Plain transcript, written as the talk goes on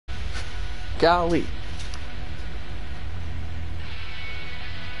Golly.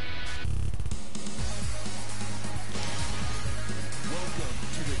 Welcome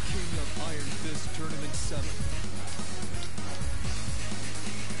to the King of Iron Fist Tournament 7.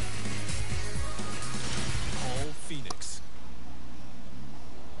 Paul Phoenix.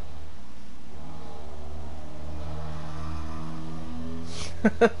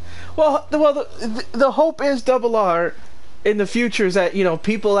 Well, the hope is Double R in the future is that, you know,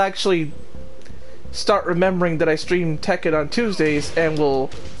 people actually start remembering that I stream Tekken on Tuesdays and will,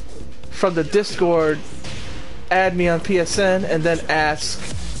 from the Discord, add me on PSN and then ask,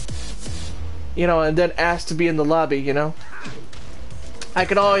 you know, and then ask to be in the lobby, you know? I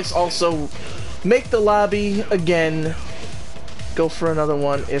could always also make the lobby again, go for another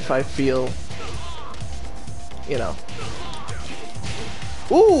one if I feel, you know.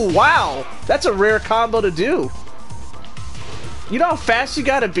 Ooh, wow! That's a rare combo to do. You know how fast you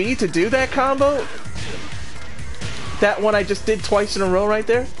gotta be to do that combo? That one I just did twice in a row right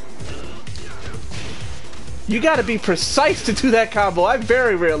there? You gotta be precise to do that combo. I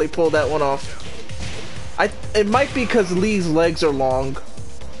very rarely pull that one off. It might be because Lee's legs are long.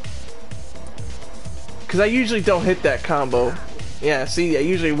 Because I usually don't hit that combo. Yeah, see, I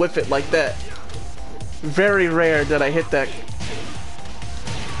usually whiff it like that. Very rare that I hit that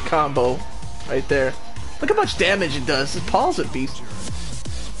combo right there. Look how much damage it does. Paul's a beast.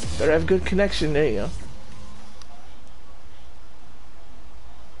 Better have good connection. There you go.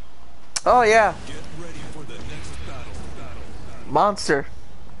 Oh yeah. Get ready for the next battle. Monster.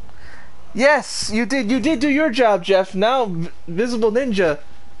 Yes, you did. You did do your job, Jeff. Now, Visible Ninja.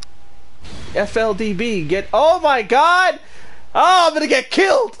 FLDB. Get. Oh my God! Oh, I'm gonna get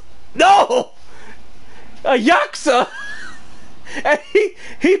killed. No. A Yakuza. And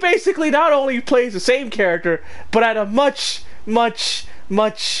he basically not only plays the same character, but at a much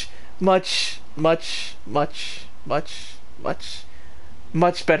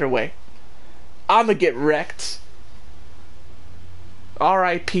better way. I'ma get wrecked.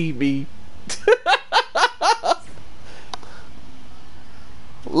 R.I.P. me.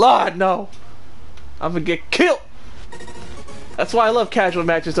 Lord, no. I'm gonna get killed. That's why I love casual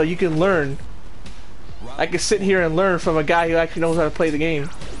matches, though. You can learn. I can sit here and learn from a guy who actually knows how to play the game.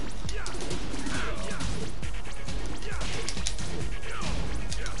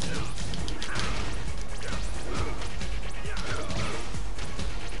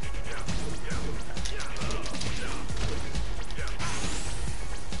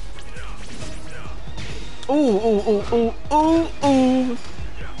 Ooh.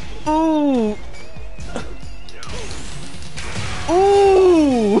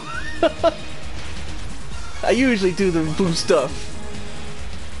 I usually do the blue stuff.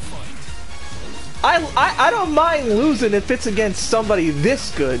 I don't mind losing if it's against somebody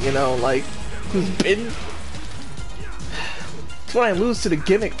this good, you know, like who's been. It's when I lose to the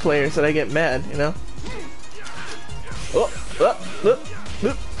gimmick players that I get mad, you know.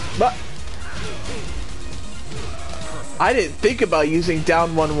 I didn't think about using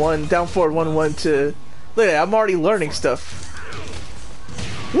down 1-1, down forward 1-1 to. Look at that, I'm already learning stuff.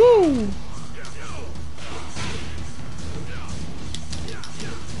 Woo!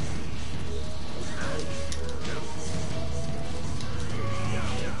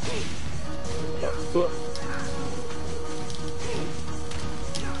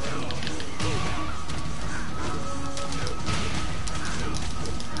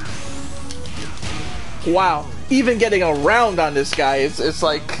 Wow, even getting around on this guy it's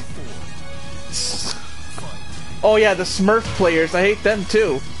like. Oh yeah, the Smurf players, I hate them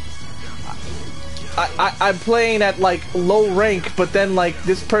too. I'm playing at like low rank, but then like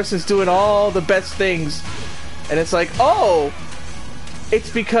this person's doing all the best things, and it's like, oh, it's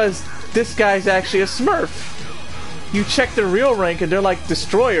because this guy's actually a Smurf. You check their real rank and they're like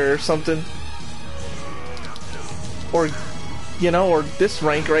Destroyer or something, or you know, or this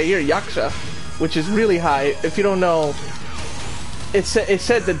rank right here, Yaksha, which is really high. If you don't know, it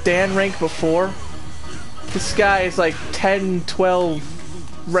said the Dan rank before. This guy is like 10,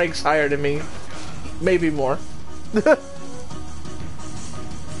 12 ranks higher than me. Maybe more.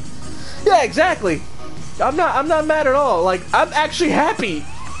 Yeah, exactly. I'm not mad at all. Like, I'm actually happy.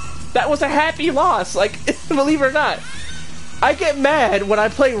 That was a happy loss. Like, believe it or not. I get mad when I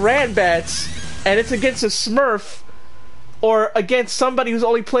play Ranbats and it's against a Smurf or against somebody who's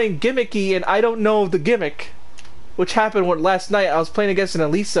only playing gimmicky and I don't know the gimmick. Which happened last night. I was playing against an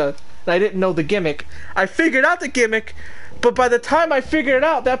Elisa and I didn't know the gimmick. I figured out the gimmick, but by the time I figured it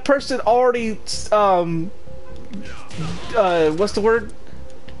out, that person already, what's the word?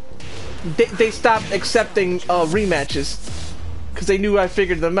 They stopped accepting rematches because they knew I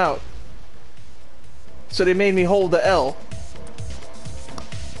figured them out. So they made me hold the L.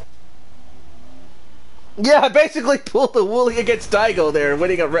 Yeah, I basically pulled the Wooly against Daigo there,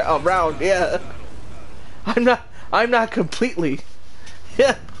 winning a round. Yeah, I'm not completely.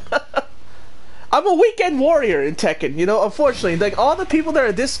 Yeah, I'm a weekend warrior in Tekken. You know, unfortunately, like all the people that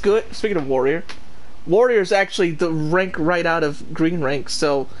are this good. Speaking of warrior's actually the rank right out of green rank.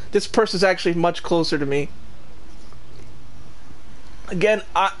 So this person's actually much closer to me. Again,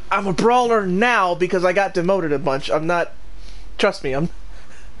 I'm a brawler now because I got demoted a bunch. I'm not. Trust me,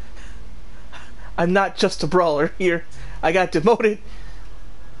 I'm not just a brawler here. I got demoted.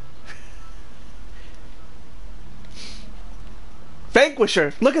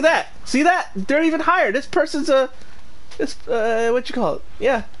 Vanquisher. Look at that. See that? They're even higher. This person's what you call it?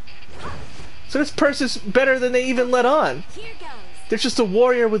 Yeah. So this person's better than they even let on. They're just a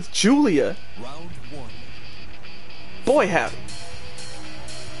warrior with Julia. Round 1. Boy howdy.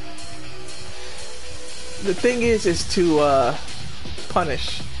 The thing is to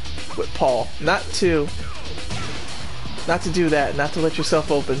punish with Paul, not to do that, not to let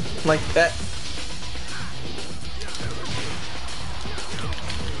yourself open like that.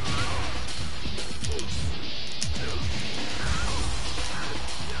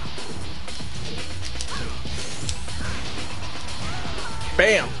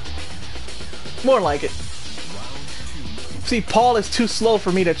 Bam! More like it. See, Paul is too slow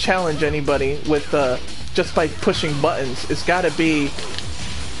for me to challenge anybody with just by pushing buttons. It's gotta be...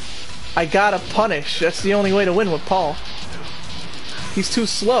 I gotta punish. That's the only way to win with Paul. He's too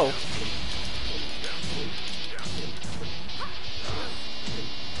slow.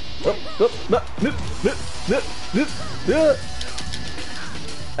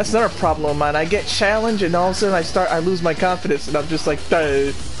 That's another problem of mine. I get challenged and all of a sudden I lose my confidence and I'm just like,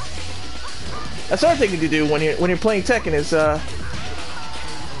 duh. That's another thing to do when you're playing Tekken is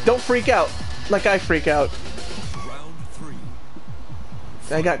don't freak out like I freak out. Round 3.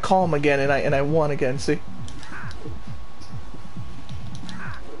 I got calm again and I won again. See.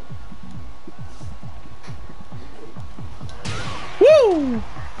 Woo!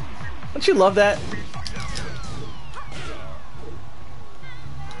 Don't you love that?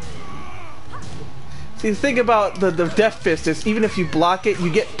 See, the thing about the Death Fist is even if you block it,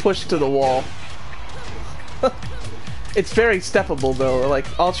 you get pushed to the wall. It's very steppable though,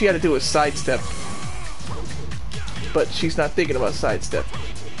 like all she had to do was sidestep. But she's not thinking about sidestep.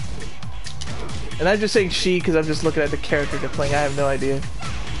 And I'm just saying she because I'm just looking at the character they're playing. I have no idea.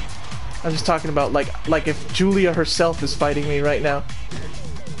 I'm just talking about like if Julia herself is fighting me right now.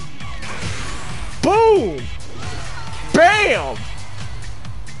 Boom! Bam!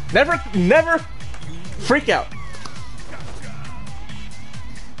 Never freak out.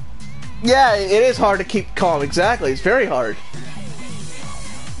 Yeah, it is hard to keep calm. Exactly, it's very hard.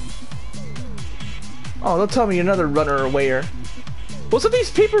 Oh, don't tell me another runner awayer. What's with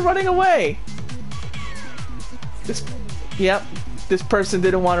these people running away? Yep, this person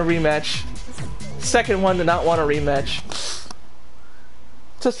didn't want a rematch. Second one did not want a rematch.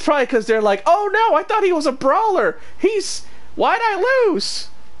 Just probably because they're like, oh no, I thought he was a brawler. Why'd I lose?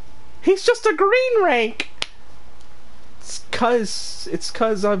 He's just a green rank. It's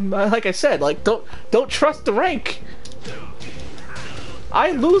cause I'm like I said, like don't trust the rank.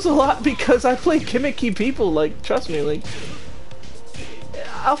 I lose a lot because I play gimmicky people. Like trust me, like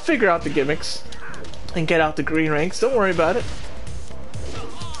I'll figure out the gimmicks and get out the green ranks. Don't worry about it.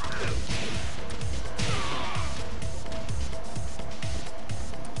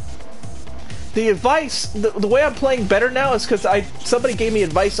 The advice, the way I'm playing better now is because somebody gave me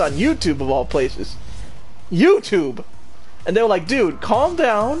advice on YouTube of all places. YouTube! And they were like, dude, calm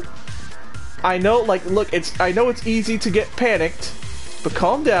down. I know, like, look, I know it's easy to get panicked, but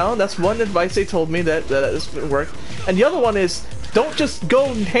calm down. That's one advice they told me that has worked. And the other one is, don't just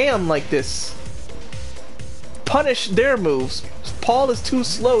go ham like this. Punish their moves. Paul is too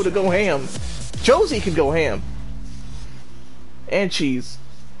slow to go ham. Josie can go ham. And cheese.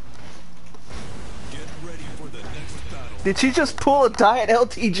 Did she just pull a diet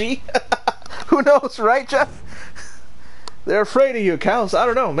LTG? Who knows, right, Jeff? They're afraid of you, cows. I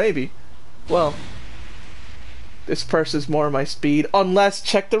don't know, maybe. Well, this person's more my speed. Unless,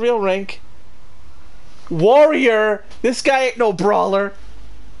 check the real rank. Warrior! This guy ain't no brawler.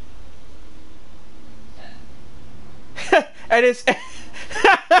 And it's...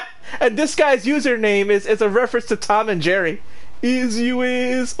 and this guy's username is a reference to Tom and Jerry. Is you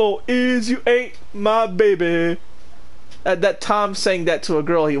is, or is you ain't my baby. That Tom sang that to a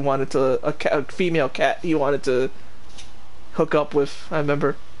girl he wanted to, a female cat he wanted to hook up with, I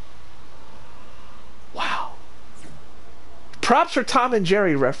remember. Wow. Props for Tom and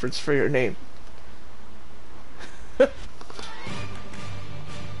Jerry reference for your name.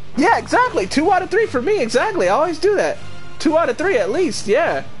 Yeah, exactly. 2 out of 3 for me. Exactly. I always do that. 2 out of 3 at least.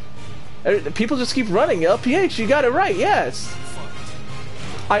 Yeah. People just keep running. LPH, you got it right. Yes.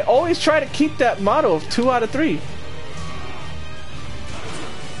 I always try to keep that motto of 2 out of 3.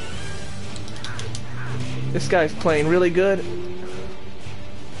 This guy's playing really good.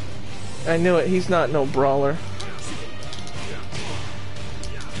 I knew it. He's not no brawler.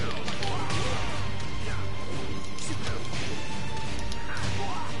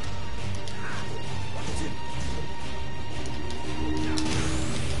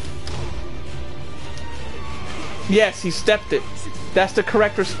 Yes, he stepped it. That's the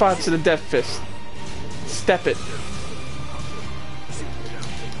correct response to the Death Fist. Step it.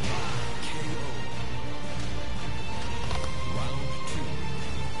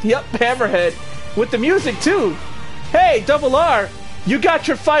 Yep, Hammerhead. With the music, too. Hey, Double R, you got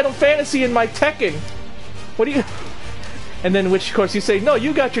your Final Fantasy in my Tekken. What do you... And then, which, of course, you say, no,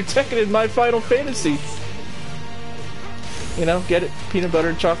 you got your Tekken in my Final Fantasy. You know, get it? Peanut butter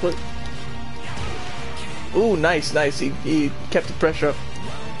and chocolate. Ooh, nice, nice. He kept the pressure up.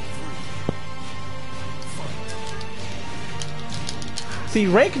 See,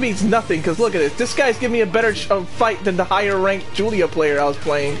 rank means nothing, because look at this. This guy's giving me a better fight than the higher ranked Julia player I was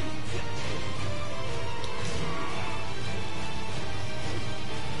playing.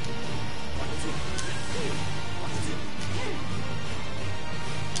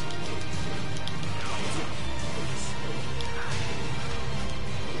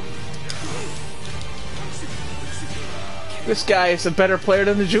 This guy is a better player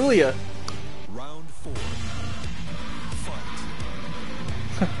than the Julia. Round 4.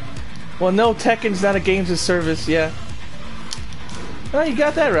 Fight. Well, no, Tekken's not a games of service, yeah. Oh, you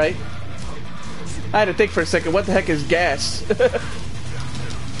got that right. I had to think for a second, what the heck is gas?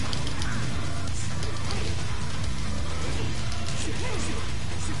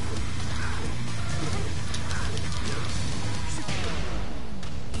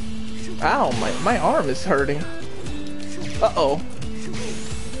 Ow, my arm is hurting. Uh-oh.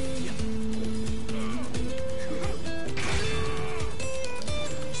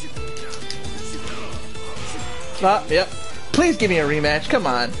 Yep. Please give me a rematch. Come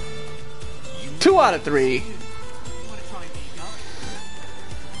on. 2 out of 3.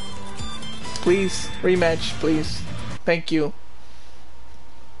 Please, rematch, please. Thank you.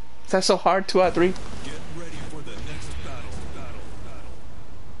 Is that so hard? 2 out of 3? Get ready for the next battle.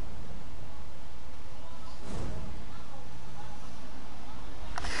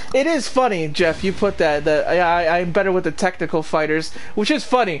 It is funny, Jeff. You put that. I'm better with the technical fighters, which is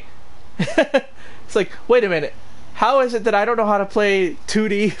funny. It's like, wait a minute. How is it that I don't know how to play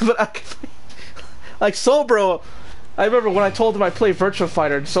 2D, but I can play... Like Sobro, I remember when I told him I play Virtua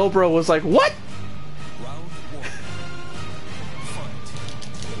Fighter, and Sobro was like, "What?" Round 1. Fight.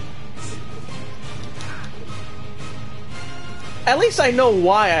 At least I know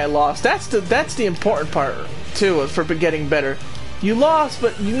why I lost. That's the important part too for getting better. You lost,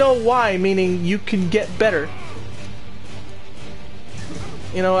 but you know why, meaning you can get better.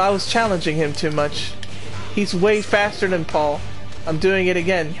 You know, I was challenging him too much. He's way faster than Paul. I'm doing it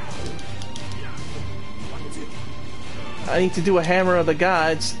again. I need to do a Hammer of the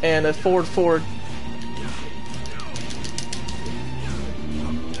Gods and a forward.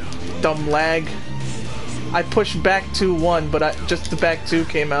 Dumb lag. I pushed back 2-1, but just the back 2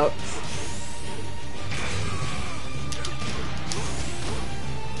 came out.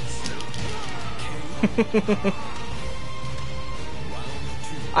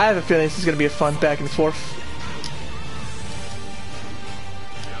 I have a feeling this is going to be a fun back and forth.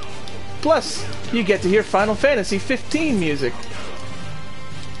 Plus, you get to hear Final Fantasy 15 music.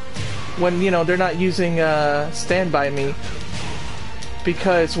 When, you know, they're not using Stand By Me.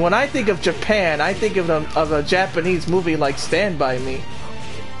 Because when I think of Japan, I think of a Japanese movie like Stand By Me.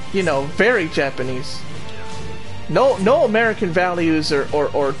 You know, very Japanese. No American values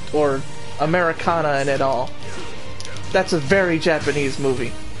or Americana in it all. That's a very Japanese movie.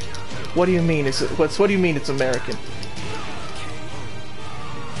 What do you mean? What do you mean it's American?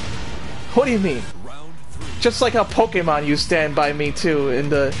 What do you mean? Just like how Pokemon used Stand By Me too in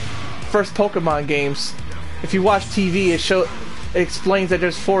the first Pokemon games. If you watch TV, it explains that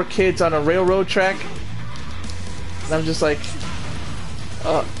there's 4 kids on a railroad track. And I'm just like,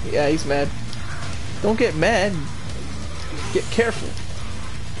 oh yeah, he's mad. Don't get mad. Get careful.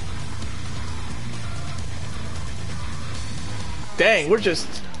 Dang,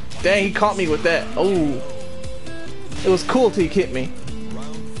 dang, he caught me with that. Oh. It was cool till he hit me.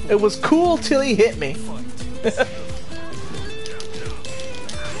 It was cool till he hit me.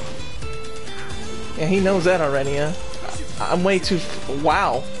 Yeah, he knows that already, huh? I'm way too...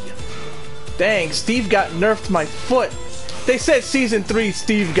 Wow. Dang, Steve got nerfed my foot. They said Season 3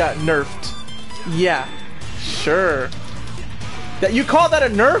 Steve got nerfed. Yeah, sure. That you call that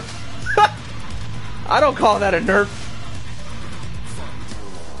a nerf? I don't call that a nerf.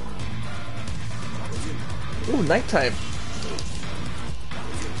 Ooh, nighttime.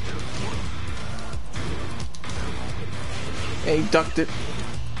 And he ducked it.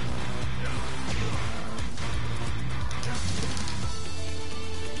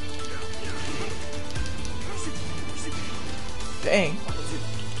 Dang.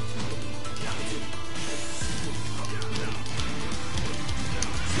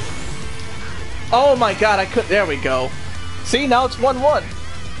 Oh my god, I could. There we go. See, now it's 1-1.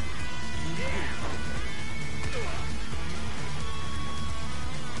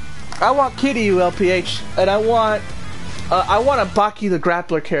 I want Kiryu LPH, and I want a Baki the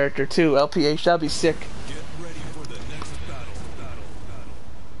Grappler character too, LPH. That'd be sick. Get ready for the next battle.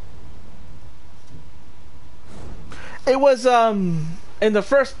 It was in the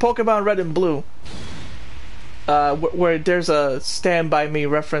first Pokemon Red and Blue, where there's a Stand By Me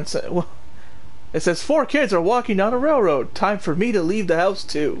reference. It says 4 kids are walking down a railroad. Time for me to leave the house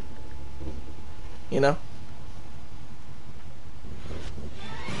too. You know.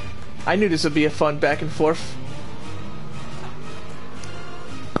 I knew this would be a fun back and forth.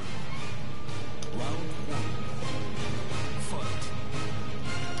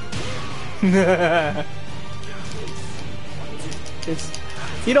 It's,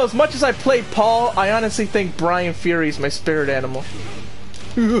 you know, as much as I played Paul, I honestly think Brian Fury's my spirit animal.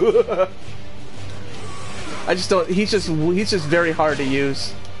 I just don't. He's just very hard to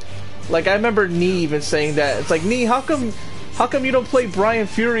use. Like I remember Nee even saying that. It's like, Nee, how come you don't play Brian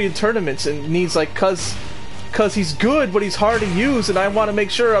Fury in tournaments? And Nee's like, cause he's good, but he's hard to use, and I want to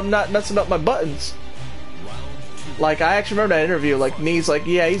make sure I'm not messing up my buttons. Like I actually remember that interview. Like Nee's like,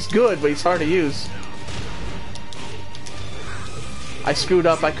 yeah, he's good, but he's hard to use. I screwed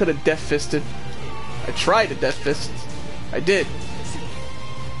up. I could have death fisted. I tried to death fist. I did.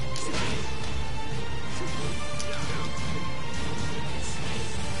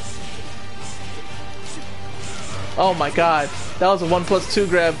 Oh my god, that was a 1+2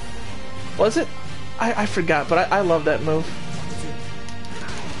 grab. Was it? I forgot, but I love that move.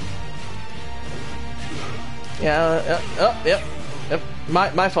 Yeah. Yep.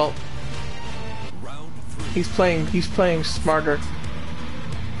 My fault. He's playing smarter.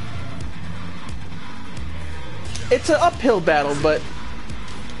 It's an uphill battle, but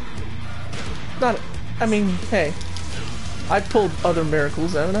not. I mean, hey, I pulled other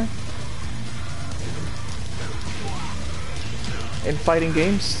miracles, haven't I? In fighting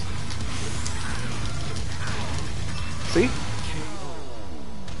games. See?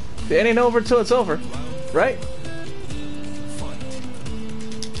 It ain't over till it's over, right?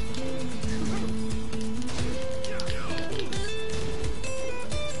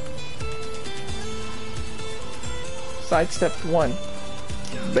 Sidestep 1.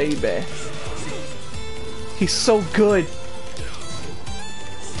 Baby. He's so good.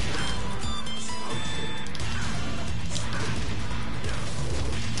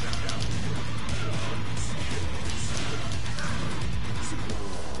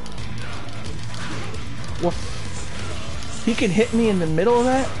 Well, he can hit me in the middle of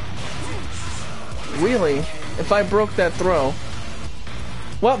that? Really? If I broke that throw.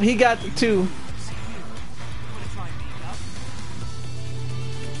 Well, he got the 2.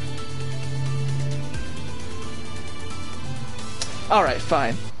 Alright,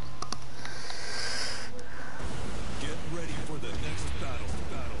 fine. Get ready for the next battle.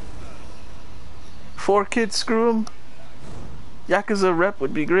 4 kids, screw 'em. Yakuza rep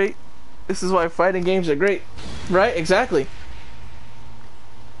would be great. This is why fighting games are great. Right? Exactly.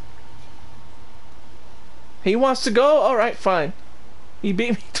 He wants to go? Alright, fine. He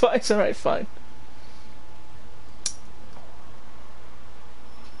beat me twice? Alright, fine.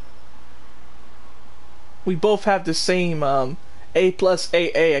 We both have the same A plus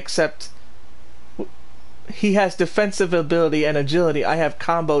AA, except he has defensive ability and agility. I have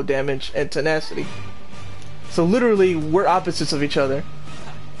combo damage and tenacity. So literally, we're opposites of each other.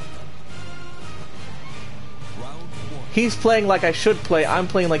 He's playing like I should play. I'm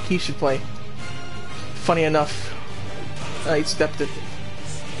playing like he should play. Funny enough. He stepped it.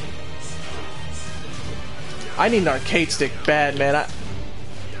 I need an arcade stick bad, man.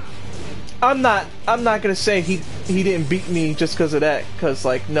 I'm not gonna say he didn't beat me just because of that. Cause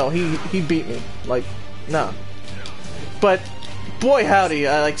like no, he beat me. Like nah. But boy howdy,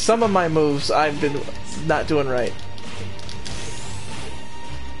 like some of my moves I've been not doing right.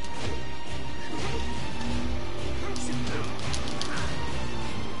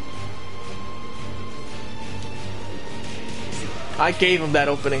 I gave him that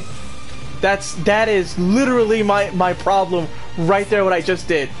opening. That is literally my problem right there, what I just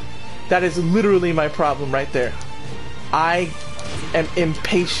did. That is literally my problem right there. I am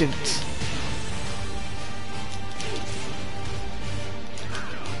impatient.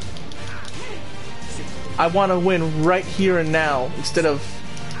 I want to win right here and now instead of...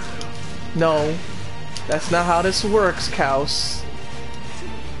 No, that's not how this works, Kaus.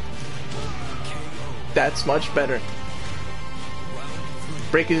 That's much better.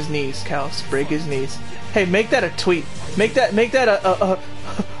 Break his knees, Kaus. Break his knees. Hey, make that a tweet. Make that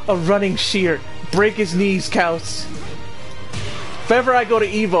a running sheer. Break his knees, Kaus. If ever I go to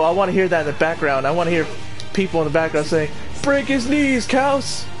Evo, I want to hear that in the background. I want to hear people in the background saying, "Break his knees,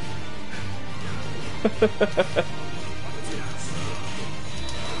 Kaus."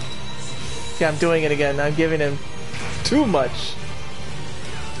 Yeah, I'm doing it again. I'm giving him too much.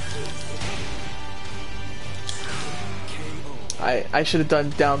 I should have done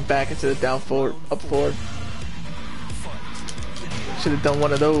down back instead of down forward, up forward. Should have done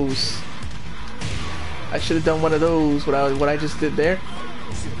one of those. I should have done one of those. What I just did there.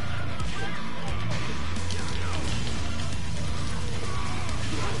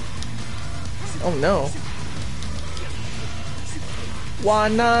 Oh no.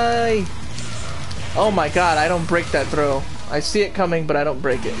 Wanai! Oh my god, I don't break that throw. I see it coming, but I don't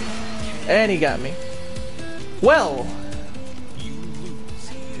break it. And he got me. Well!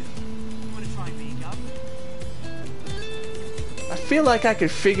 I feel like I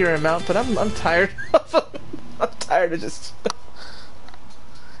could figure him out, but I'm tired of him. I'm tired of just...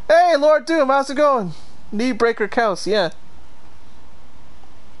 Hey, Lord Doom, how's it going? Knee breaker Kaus, yeah.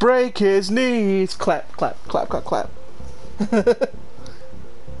 Break his knees! Clap, clap, clap, clap, clap.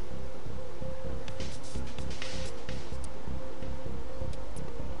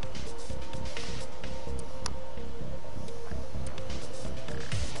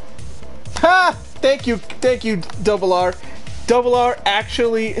 Ha! Thank you, Double R. Double R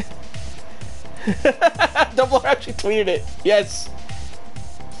actually... Double R actually tweeted it. Yes.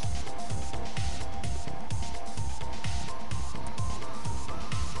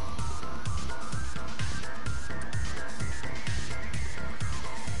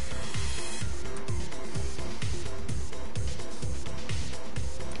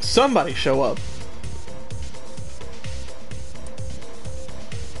 Somebody show up.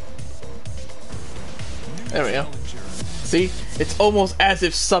 There we go. See? It's almost as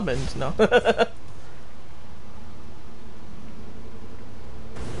if summoned. No. Get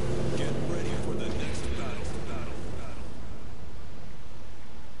ready for the next battle.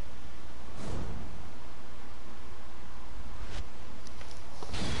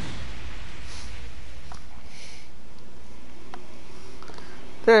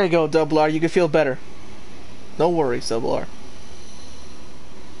 There you go, Double R. You can feel better. No worries, Double R.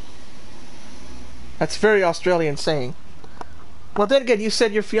 That's very Australian saying. Well, then again, you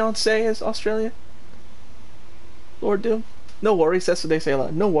said your fiance is Australian? Lord Doom? No worries, that's what they say a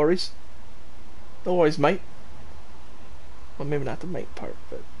lot. No worries. No worries, mate. Well, maybe not the mate part,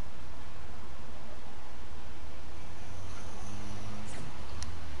 but...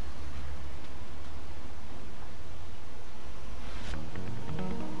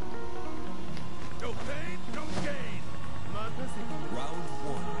 No pain, no gain. Round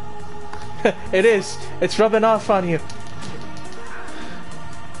one. It is. It's rubbing off on you.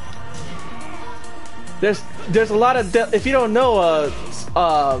 There's a lot of if you don't know,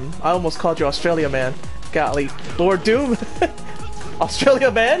 I almost called you Australia man. Golly, Lord Doom,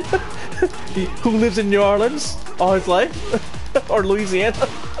 Australia man, who lives in New Orleans all his life, or Louisiana.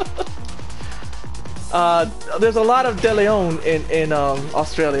 There's a lot of De Leon in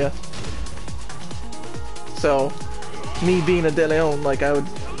Australia. So, me being a De Leon, like I would.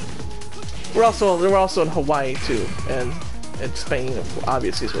 We're also in Hawaii too, and Spain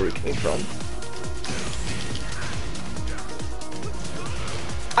obviously is where we came from.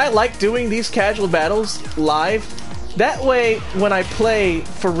 I like doing these casual battles live. That way, when I play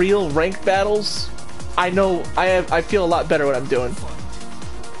for real ranked battles, I know I feel a lot better what I'm doing.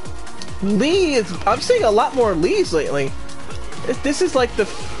 I'm seeing a lot more Lees lately. This is like the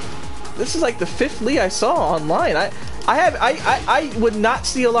 5th Lee I saw online. I would not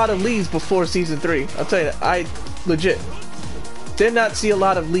see a lot of Lees before season 3. I'll tell you that. I legit did not see a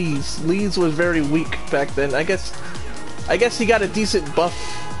lot of Lees. Lees was very weak back then. I guess he got a decent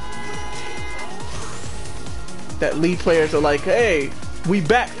buff. That Lee players are like, hey, we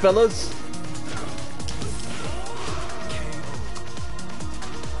back, fellas.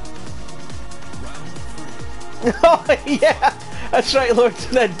 Oh yeah, that's right, Lord,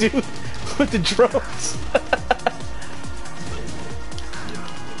 that dude with the drones.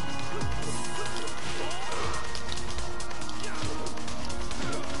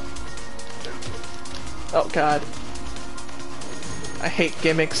 Oh god. I hate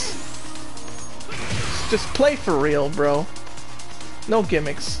gimmicks. Just play for real, bro. No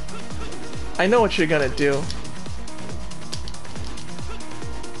gimmicks. I know what you're gonna do.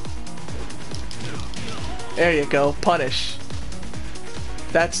 There you go. Punish.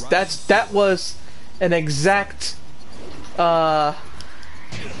 That was an exact what's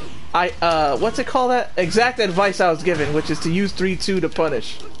it called, that? Exact advice I was given, which is to use 3-2 to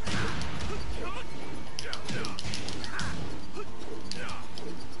punish.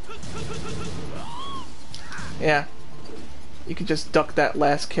 Yeah. You can just duck that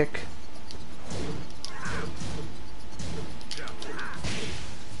last kick.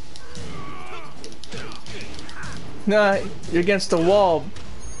 Nah, you're against the wall.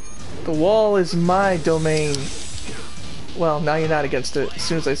 The wall is my domain. Well, now you're not against it, as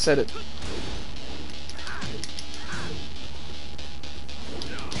soon as I said it.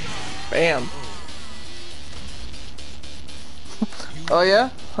 Bam. Oh yeah?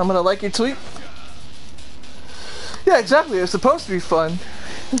 I'm gonna like your tweet? Yeah, exactly. It's supposed to be fun.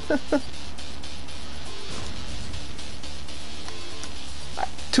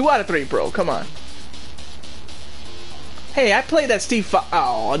 2 out of 3, bro. Come on. Hey, I played that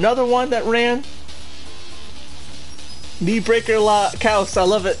Oh, another one that ran. Knee breaker Kaus, I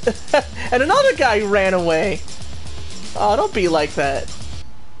love it. And another guy who ran away. Oh, don't be like that.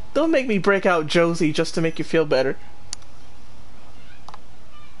 Don't make me break out Josie just to make you feel better.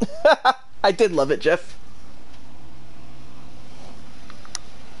 I did love it, Jeff.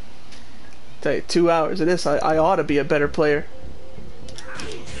 Tell you, 2 hours of this, I ought to be a better player.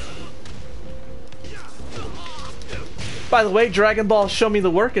 By the way, Dragon Ball Show Me the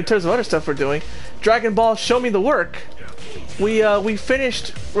Work, in terms of other stuff we're doing, Dragon Ball Show Me the Work, we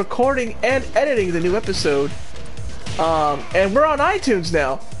finished recording and editing the new episode, and we're on iTunes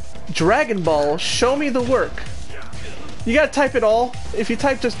now. Dragon Ball Show Me the Work. You gotta type it all. If you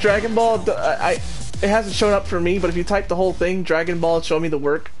type just Dragon Ball, it hasn't shown up for me, but if you type the whole thing, Dragon Ball Show Me the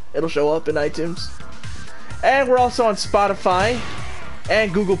Work, it'll show up in iTunes. And we're also on Spotify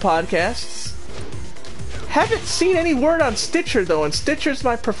and Google Podcasts. Haven't seen any word on Stitcher though, and Stitcher's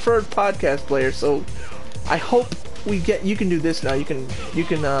my preferred podcast player, so I hope you can do this now. You can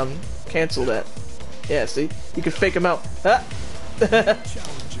cancel that. Yeah, see? You can fake them out. Ah.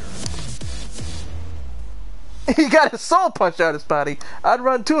 He got his soul punched out his body. I'd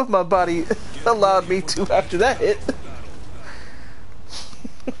run 2 if my body allowed me to after that hit.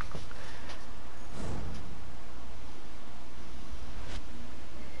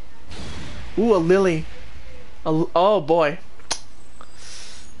 Ooh, a Lily. Oh boy,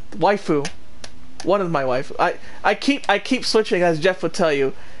 waifu. One of my waifu. I keep switching, as Jeff would tell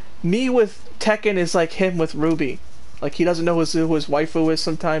you. Me with Tekken is like him with Ruby. Like he doesn't know who his waifu is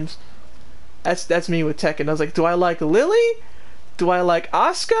sometimes. That's me with Tekken. I was like, do I like Lily? Do I like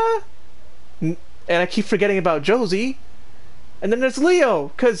Asuka? And I keep forgetting about Josie. And then there's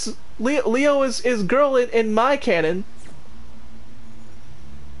Leo, cause Leo is girl in my canon.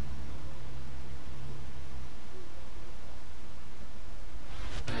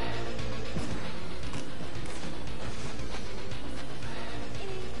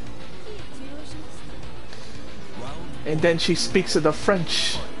 And then she speaks of the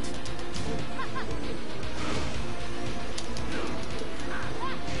French.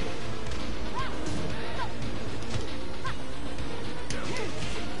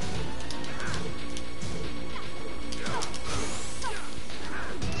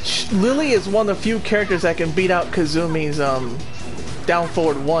 Lily is one of the few characters that can beat out Kazumi's down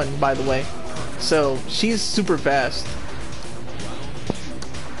forward 1, by the way. So she's super fast.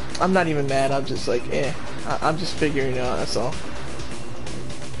 I'm not even mad, I'm just like, eh. I'm just figuring it out, that's all.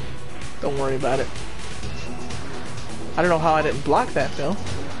 Don't worry about it. I don't know how I didn't block that though.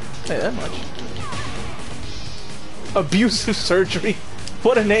 Hey, that much. Abusive surgery.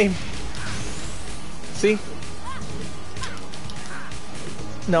 What a name. See?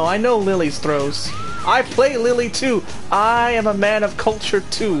 No, I know Lily's throws. I play Lily too. I am a man of culture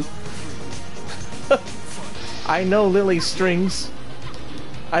too. I know Lily's strings.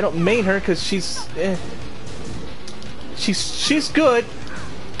 I don't main her because she's she's good,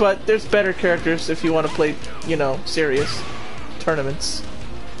 but there's better characters if you want to play, you know, serious tournaments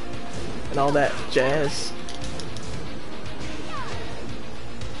and all that jazz.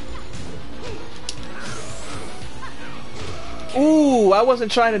 Ooh, I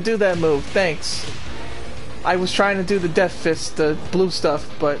wasn't trying to do that move, thanks. I was trying to do the death fist, the blue stuff,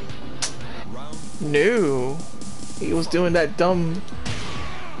 but no. He was doing that dumb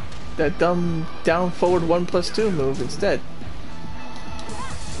down forward 1+2 move instead.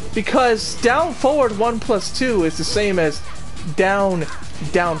 Because down forward 1 plus 2 is the same as down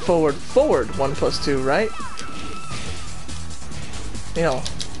forward 1 plus 2, right? You know,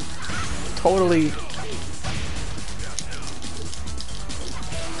 totally.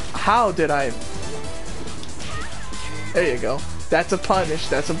 How did I? There you go. That's a punish.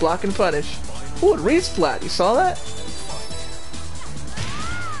 That's a block and punish. Ooh, it reads flat. You saw that?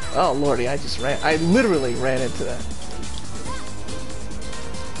 Oh lordy, I literally ran into that.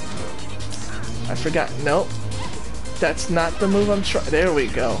 I forgot. Nope. That's not the move I'm trying. There we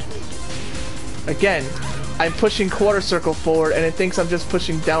go. Again, I'm pushing quarter circle forward and it thinks I'm just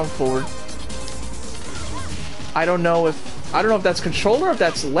pushing down forward. I don't know if that's controller or if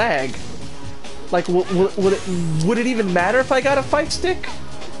that's lag. Like, would it even matter if I got a fight stick?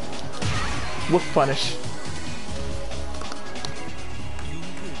 Whoop punish.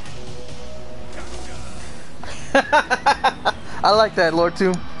 I like that, Lord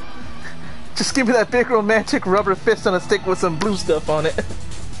Tomb. Just give me that big romantic rubber fist on a stick with some blue stuff on it.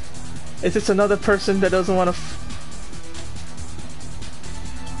 Is this another person that doesn't want to?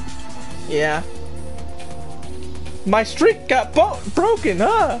 Yeah. My streak got broken,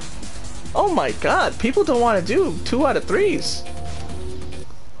 huh? Oh my god, people don't want to do 2 out of 3s.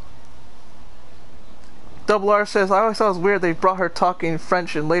 Double R says, I always thought it was weird they brought her talking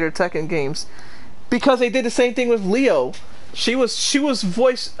French in later Tekken games. Because they did the same thing with Leo. She was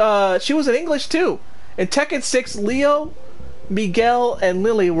in English too. In Tekken 6, Leo, Miguel, and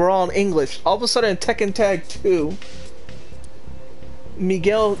Lily were all in English. All of a sudden in Tekken Tag 2,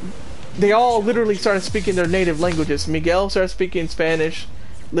 Miguel, they all literally started speaking their native languages. Miguel started speaking Spanish,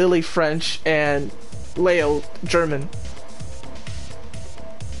 Lily French, and Leo German.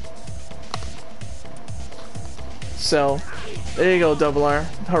 So, there you go, Double R.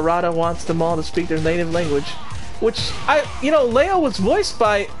 Harada wants them all to speak their native language. Which, Leo was voiced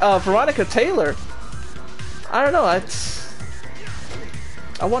by Veronica Taylor. I don't know, I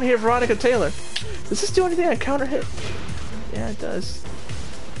want to hear Veronica Taylor. Does this do anything on counter hit? Yeah, it does.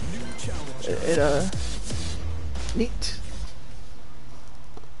 Neat.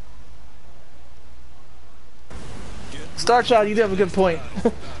 Star Child, you do have a good point.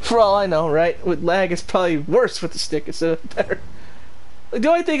 For all I know, right? With lag, it's probably worse with the stick instead of better. The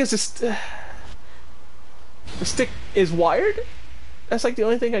only thing is the stick is wired? That's like the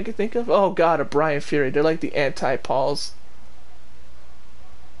only thing I could think of. Oh god, a Brian Fury. They're like the anti-Pauls.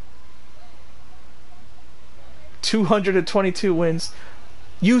 222 wins.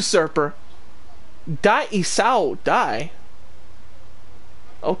 Usurper. Die Isao. Die.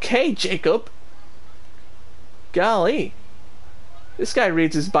 Okay, Jacob. Golly. This guy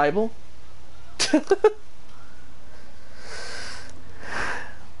reads his Bible.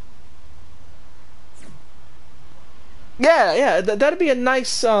 Yeah, that'd be a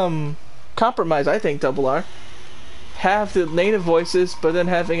nice compromise, I think, Double R. Have the native voices, but then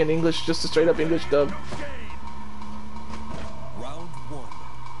having an English, just a straight up English dub. Round 1.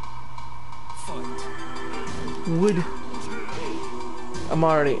 Fight. Would. I'm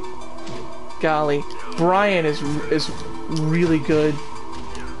already. Golly. Brian is really good.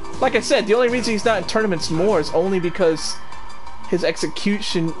 Like I said, the only reason he's not in tournaments more is only because his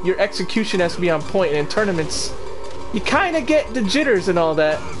execution, your execution has to be on point, and in tournaments, you kind of get the jitters and all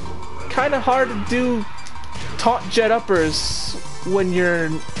that. Kind of hard to do taunt jet uppers when you're,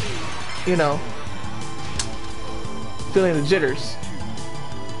 feeling the jitters.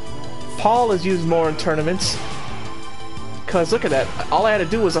 Paul is used more in tournaments. Because look at that. All I had to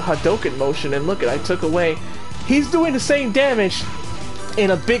do was a Hadouken motion, and look at I took away. He's doing the same damage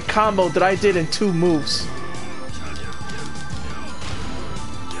in a big combo that I did in 2 moves.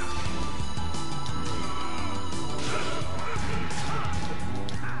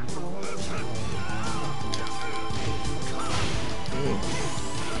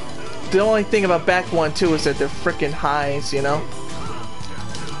 The only thing about back 1-2 is that they're freaking highs, you know?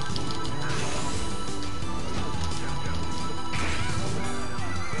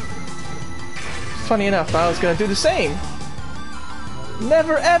 Funny enough, I was gonna do the same.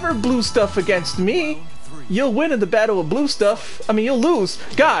 Never ever blue stuff against me. You'll win in the battle of blue stuff. I mean, you'll lose.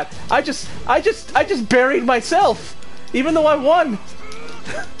 God, I just buried myself, even though I won.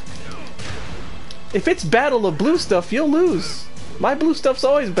 If it's battle of blue stuff, you'll lose. My blue stuff's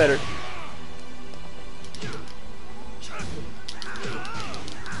always better.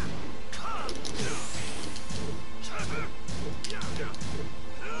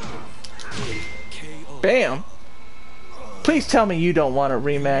 Bam! Please tell me you don't want a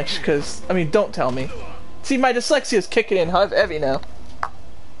rematch, because, I mean, don't tell me. See, my dyslexia is kicking in heavy now.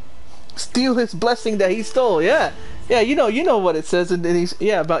 Steal his blessing that he stole, yeah. Yeah, you know what it says, and he's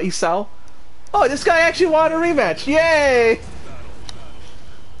about Isao. Oh, this guy actually wanted a rematch! Yay!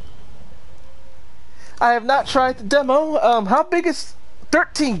 I have not tried the demo. How big is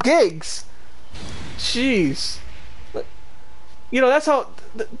 13 gigs? Jeez. You know, that's how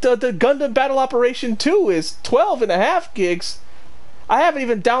the Gundam Battle Operation 2 is 12.5 gigs. I haven't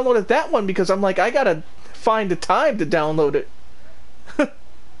even downloaded that one because I'm like, I gotta find the time to download it.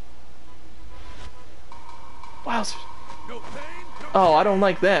 Wow. Oh, I don't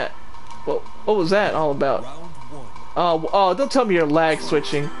like that. What was that all about? Oh, don't tell me you're lag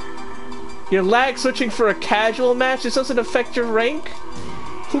switching. You're lag switching for a casual match? This doesn't affect your rank?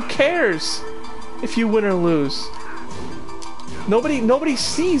 Who cares if you win or lose? Nobody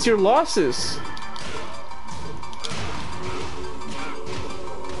sees your losses.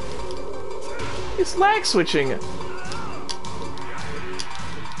 It's lag switching.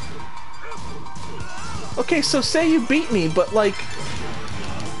 Okay, so say you beat me, but like,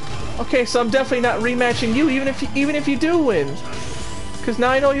 okay, so I'm definitely not rematching you, even if you do win, because now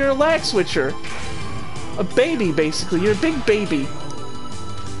I know you're a lag switcher, a baby basically. You're a big baby.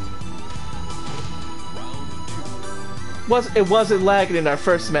 It wasn't lagging in our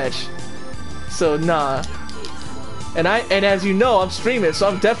first match, so nah. And as you know, I'm streaming, so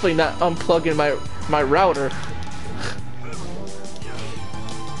I'm definitely not unplugging my router.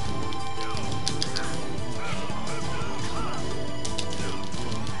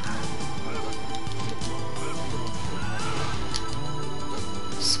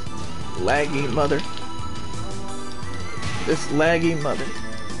 Laggy mother. This laggy mother.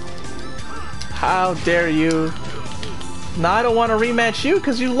 How dare you? Now I don't want to rematch you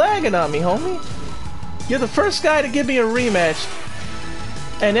because you lagging on me, homie. You're the first guy to give me a rematch,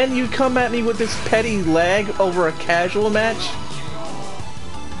 and then you come at me with this petty lag over a casual match?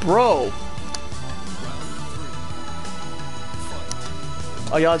 Bro.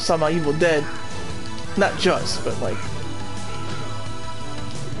 Oh, y'all just talking about Evil Dead. Not just, but like,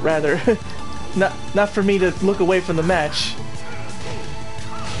 rather, not for me to look away from the match.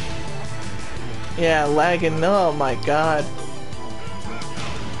 Yeah, lagging, oh my god.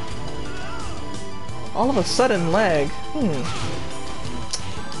 All of a sudden lag.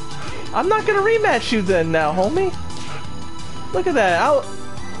 I'm not gonna rematch you then now, homie. Look at that.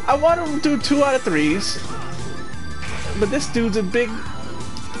 I want to do 2 out of 3s. But this dude's a big...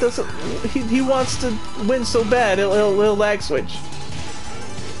 He wants to win so bad, he'll lag switch.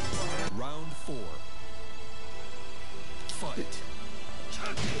 Round 4. Fight.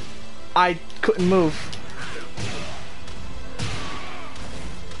 I couldn't move.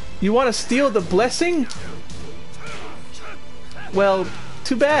 You want to steal the blessing? Well,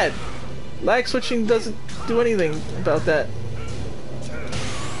 too bad. Lag switching doesn't do anything about that.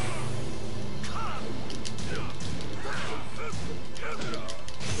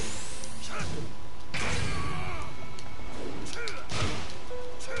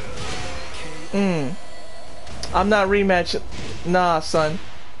 I'm not rematching. Nah, son.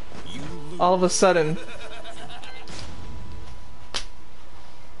 All of a sudden.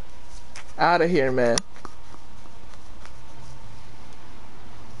 Out of here, man.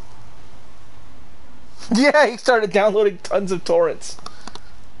 Yeah, he started downloading tons of torrents.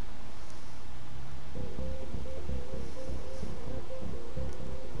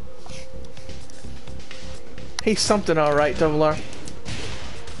 He's something alright, Double R.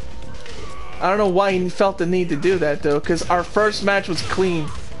 I don't know why he felt the need to do that though, because our first match was clean.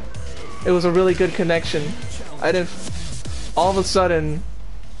 It was a really good connection. I didn't... All of a sudden...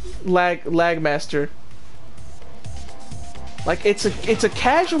 Lag master. Like, it's a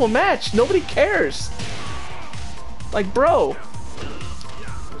casual match. Nobody cares. Like, bro.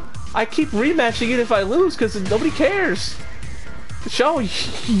 I keep rematching it if I lose because nobody cares. Show,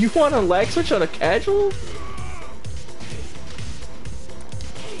 you want a lag switch on a casual?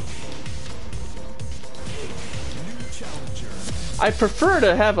 I prefer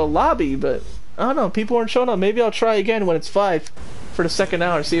to have a lobby, but I don't know, people aren't showing up. Maybe I'll try again when it's 5 for the second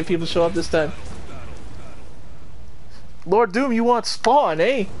hour, see if people show up this time. Lord Doom, you want Spawn,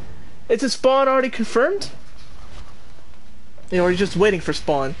 eh? Is the Spawn already confirmed? You know, or are you just waiting for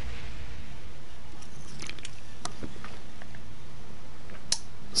Spawn?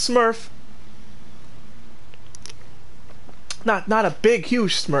 Smurf. Not a big,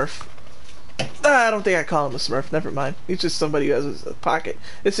 huge Smurf. I don't think I call him a Smurf. Never mind. He's just somebody who has a pocket.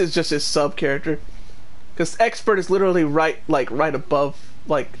 This is just his sub character. Because Expert is literally right above,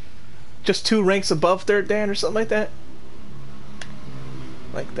 like, just 2 ranks above 3rd Dan or something like that.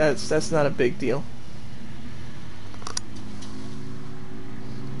 Like, that's not a big deal.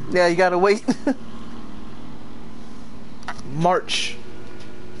 Yeah, you gotta wait. March.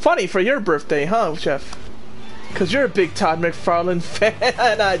 Funny for your birthday, huh, Jeff? Because you're a big Todd McFarlane fan,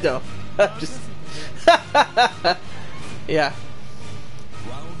 and I don't. I'm just... yeah.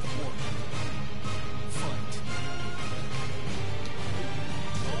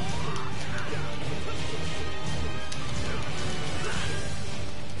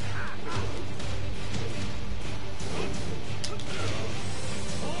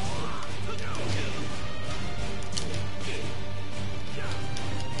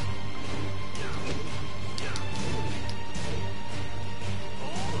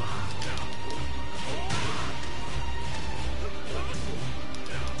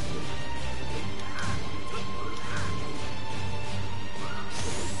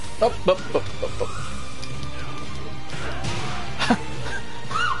 Up, up, up, up, up.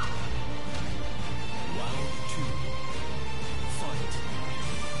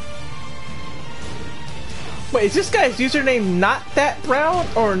 Wait, is this guy's username not that brown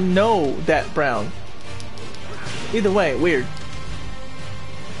or no that brown? Either way, weird.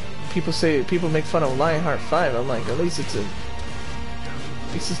 People make fun of Lionheart 5. I'm like, at least it's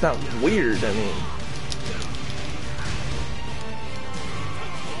not weird. I mean.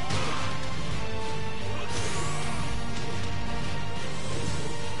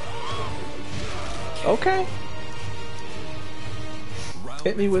 Okay.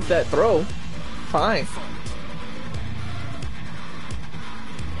 Hit me with that throw. Fine.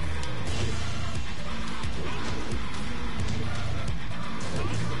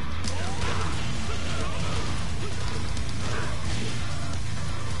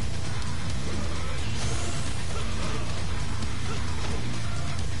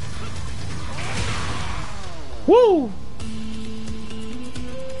 Woo!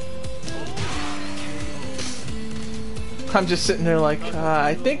 I'm just sitting there like,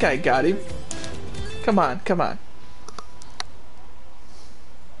 I think I got him. Come on, come on.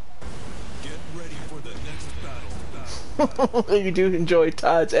 Get ready for the next battle. You do enjoy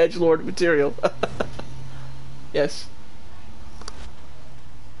Todd's edgelord material. Yes.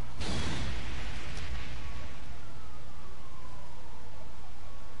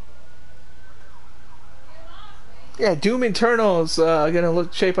 Yeah, Doom Eternal's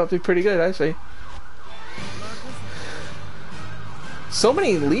gonna shape up to be pretty good, actually. So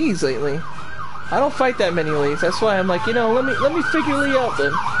many Lees lately. I don't fight that many Lees. That's why I'm like, you know, let me figure Lee out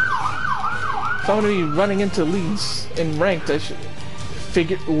then. If I'm gonna be running into Lees in ranked, I should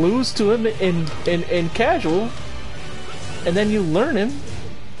lose to him in casual, and then you learn him,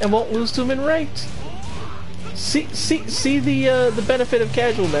 and won't lose to him in ranked. See the benefit of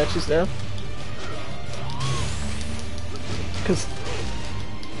casual matches now. Cause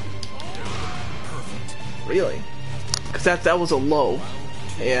really. Cause that was a low,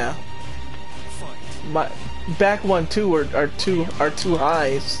 yeah. My back 1-2 are two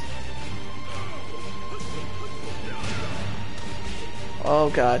highs. Oh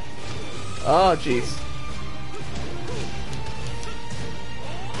god. Oh jeez.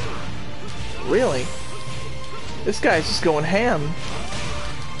 Really? This guy's just going ham,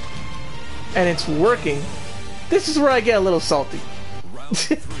 and it's working. This is where I get a little salty.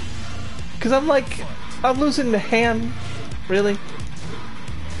 Cause I'm like, I'm losing the ham. Really?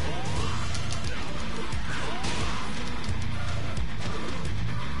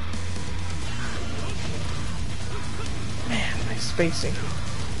 Man, my spacing.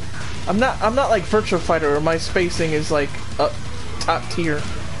 I'm not like Virtua Fighter where my spacing is like up top tier.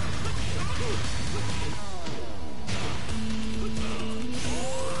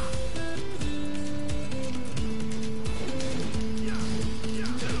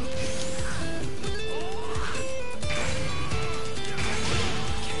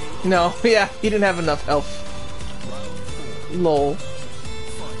 No, yeah, he didn't have enough health. Lol.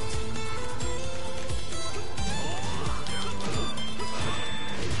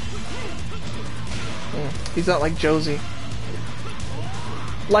 He's not like Josie.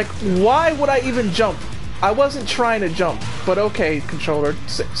 Like, why would I even jump? I wasn't trying to jump, but okay, controller,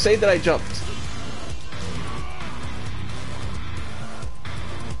 say that I jumped.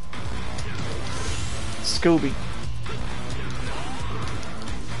 Scooby.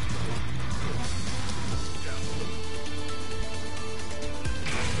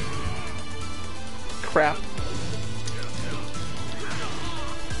 Crap.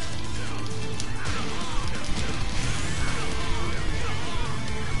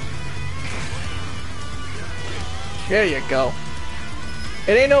 There you go.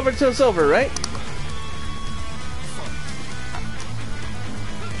 It ain't over till it's over, right?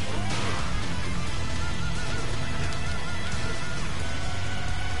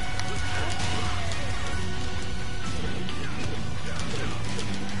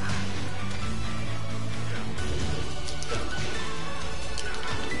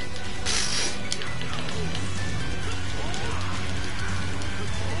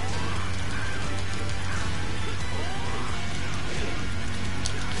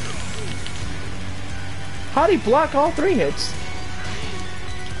 How'd he block all 3 hits?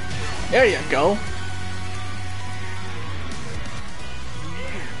 There you go.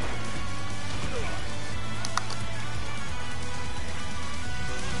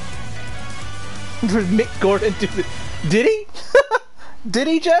 Mick Gordon do the... Did he? Did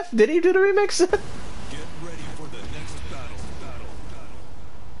he, Jeff? Did he do the remix? Get ready for the next battle.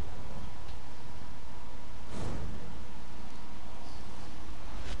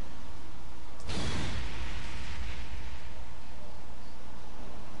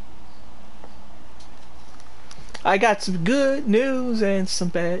 I got some good news and some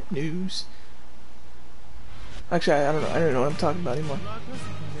bad news. Actually, I don't know. I don't know what I'm talking about anymore. Round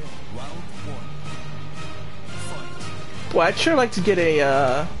 1. Fight. Well, I'd sure like to get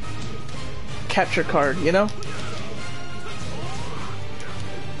a capture card, you know?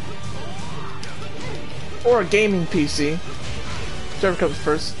 Or a gaming PC. Whichever comes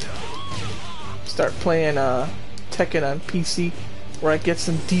first. Start playing Tekken on PC, where I get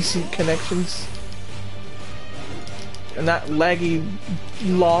some decent connections. And not laggy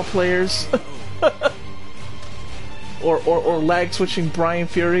law players. or lag switching Brian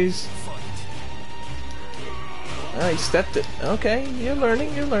Furies. Oh, he stepped it. Okay, you're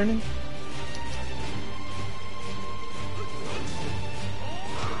learning, you're learning.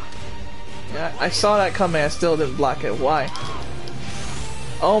 Yeah, I saw that coming, I still didn't block it. Why?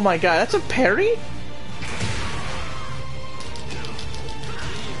 Oh my god, that's a parry?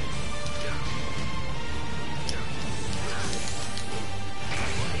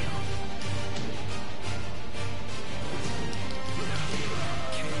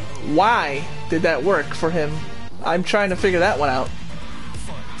 Why did that work for him? I'm trying to figure that one out.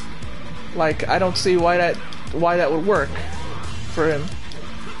 Like, I don't see why that would work for him.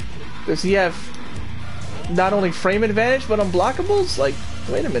 Does he have not only frame advantage but unblockables? Like,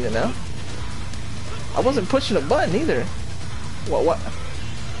 wait a minute now. I wasn't pushing a button either. What?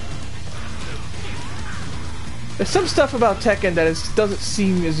 There's some stuff about Tekken that doesn't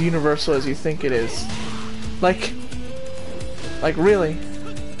seem as universal as you think it is. Like really.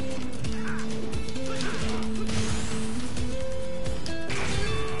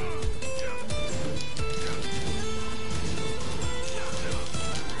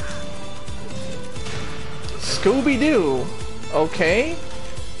 Scooby-Doo. Okay.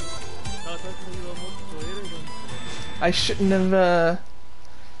 I shouldn't have,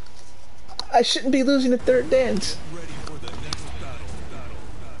 I shouldn't be losing the third dance. Ready for the next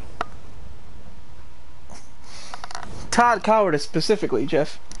battle. Todd Cowardice specifically,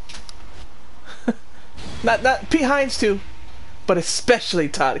 Jeff. not Pete Hines too, but especially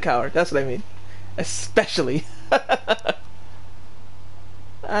Todd Coward. That's what I mean. Especially.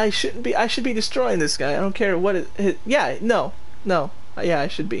 I should be destroying this guy. I don't care what it. Yeah, no. Yeah, I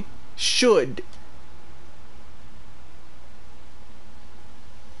should be. Should.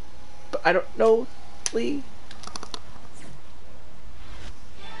 But I don't know. Please.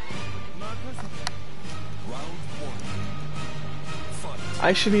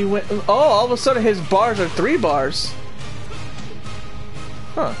 I should be win. Oh, all of a sudden his bars are 3 bars.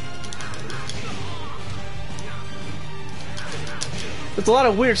 Huh. There's a lot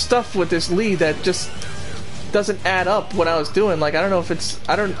of weird stuff with this lead that just doesn't add up what I was doing. Like, I don't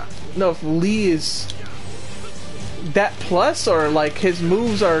know if Lee is that plus, or like his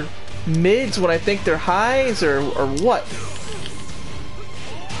moves are mids when I think they're highs, or what.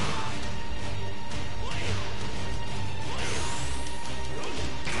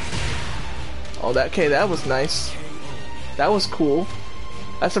 Oh, that was nice. That was cool.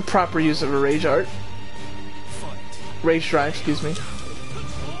 That's a proper use of a rage art. Rage drive, excuse me.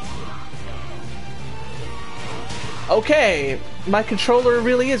 Okay, my controller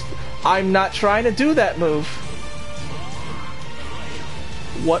really is... I'm not trying to do that move.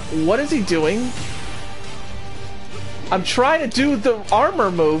 What is he doing? I'm trying to do the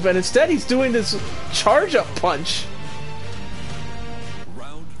armor move, and instead he's doing this charge-up punch.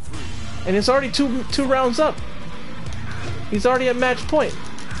 Round 3. And it's already two rounds up. He's already at match point.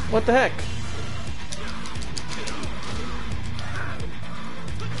 What the heck?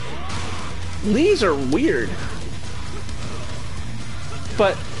 Lees are weird.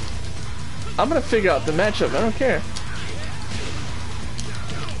 But I'm gonna figure out the matchup. I don't care.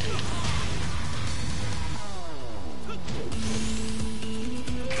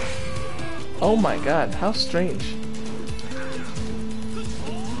 Oh my god, how strange.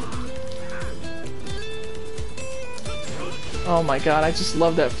 Oh my god, I just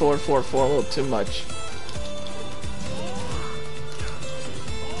love that 4-4-4 a little too much.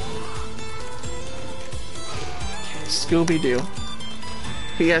 Scooby-Doo.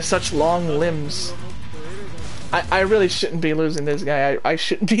 He has such long limbs. I really shouldn't be losing this guy. I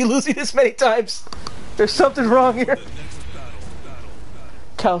shouldn't be losing this many times. There's something wrong here.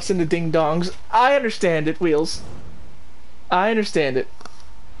 Cows and the ding dongs. I understand it, Wheels. I understand it.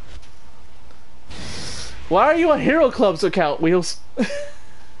 Why are you on Hero Club's account, Wheels?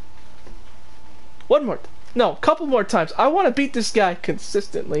 One more. No, couple more times. I want to beat this guy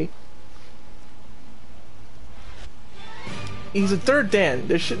consistently. He's a third Dan.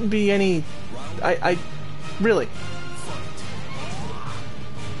 There shouldn't be any... I really.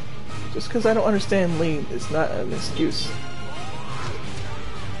 Just because I don't understand Lee is not an excuse.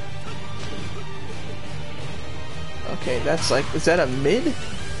 Okay, that's like... Is that a mid?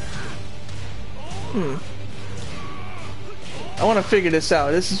 I want to figure this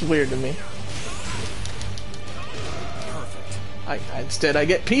out. This is weird to me. Instead I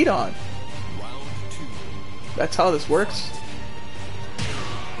get peed on. That's how this works.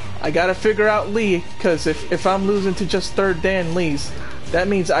 I gotta figure out Lee, because if I'm losing to just third Dan Lees, that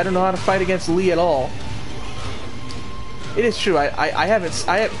means I don't know how to fight against Lee at all. It is true. I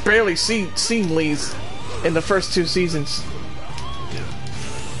have barely seen Lees in the first 2 seasons.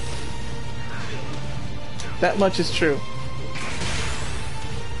 That much is true.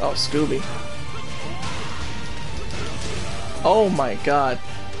 Oh, Scooby. Oh my god.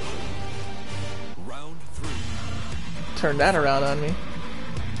 Round 3. Turn that around on me.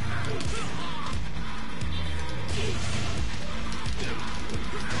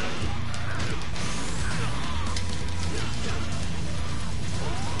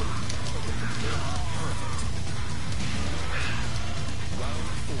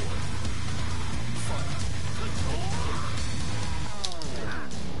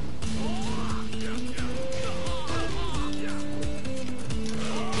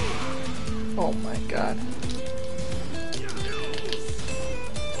 Oh my god.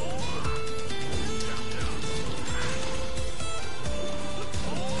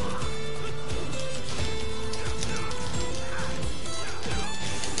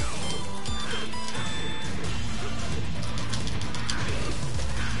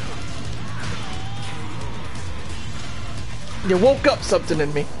 You woke up something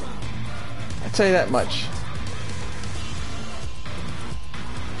in me. I tell you that much.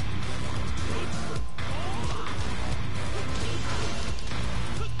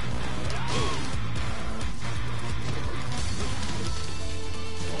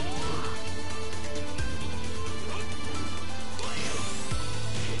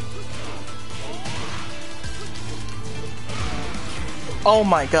 Oh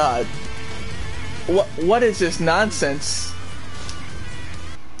my god. What is this nonsense?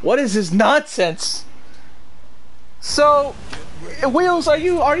 What is this nonsense? So, Wheels, are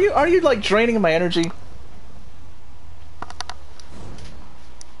you like draining my energy?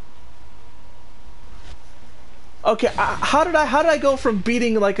 Okay, how did I go from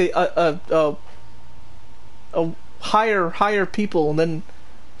beating like a higher people and then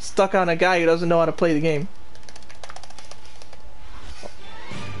stuck on a guy who doesn't know how to play the game?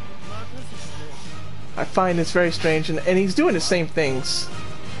 I find this very strange, and he's doing the same things.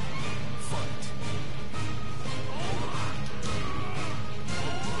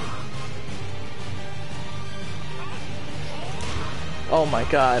 Oh my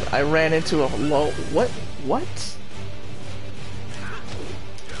god, I ran into a low... What?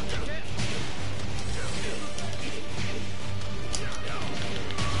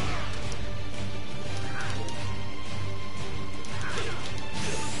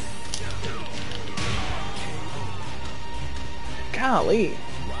 Golly.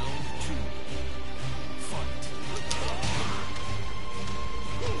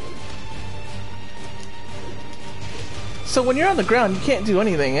 So when you're on the ground, you can't do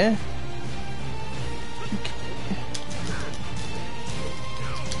anything, eh?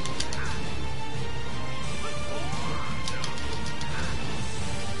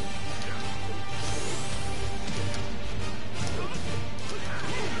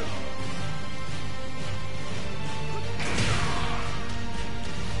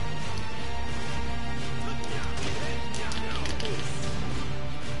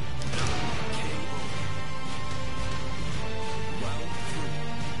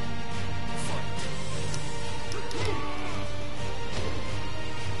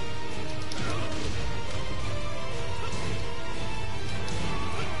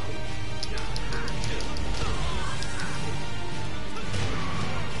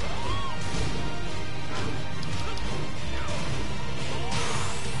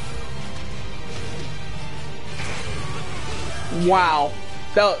 Wow,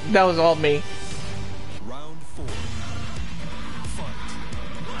 that was all me. Round 4. Fight.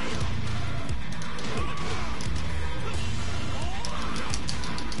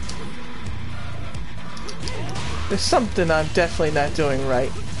 There's something I'm definitely not doing right.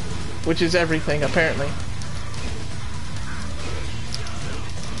 Which is everything, apparently.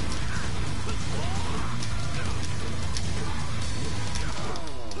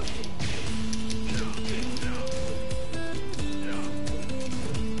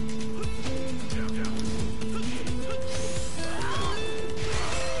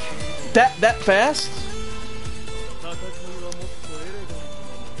 That fast?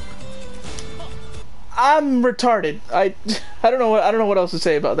 I'm retarded. I don't know what else to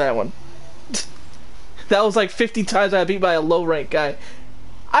say about that one. That was like 50 times I got beat by a low rank guy.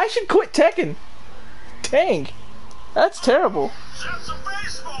 I should quit Tekken. Dang. That's terrible.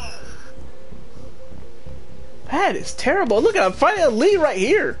 That is terrible. Look, I'm fighting a Lee right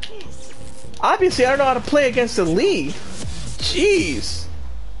here. Obviously, I don't know how to play against a Lee. Jeez.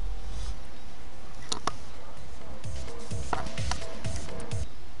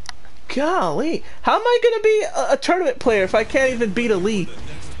 Golly. How am I going to be a tournament player if I can't even beat a Lee?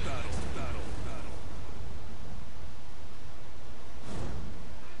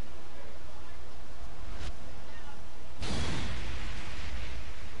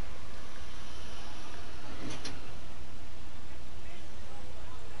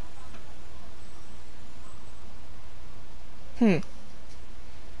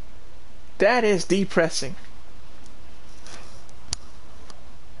 That is depressing.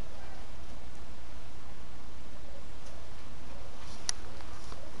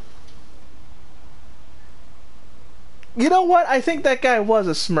 You know what? I think that guy was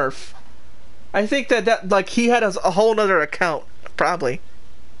a Smurf. I think that like he had a whole nother account, probably.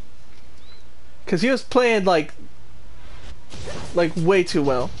 Cause he was playing like way too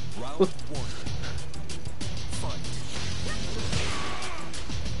well.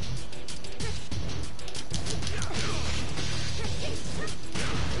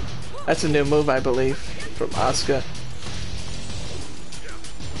 That's a new move, I believe, from Asuka.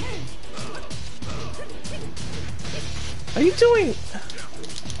 Are you doing...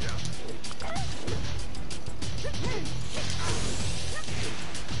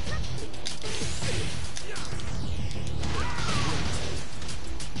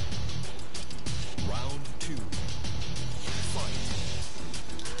 Round 2.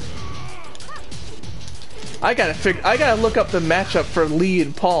 Fight. I gotta look up the matchup for Lee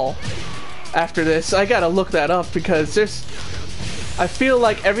and Paul after this. I gotta look that up because I feel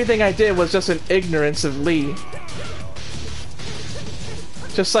like everything I did was just an ignorance of Lee.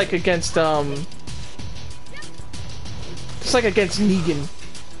 Just like against Negan.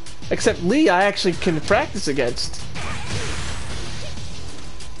 Except Lee I actually can practice against.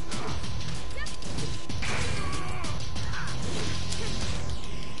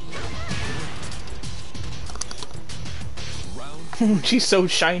 She's so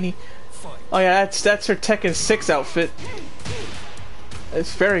shiny. Oh yeah, that's her Tekken 6 outfit.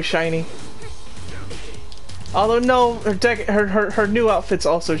 It's very shiny. Although no, her new outfit's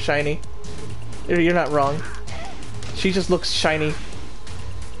also shiny. You're not wrong. She just looks shiny.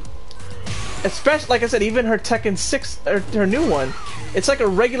 Especially, like I said, even her Tekken 6, her new one, it's like a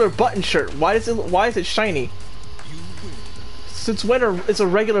regular button shirt. Why is it shiny? Since when is a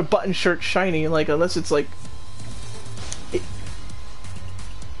regular button shirt shiny? Like unless it's like.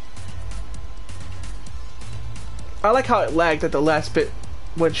 I like how it lagged at the last bit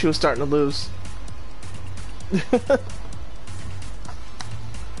when she was starting to lose.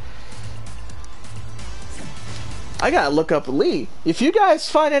 I gotta look up Lee. If you guys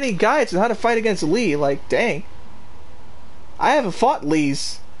find any guides on how to fight against Lee, like, dang. I haven't fought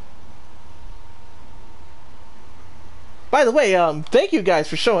Lees. By the way, thank you guys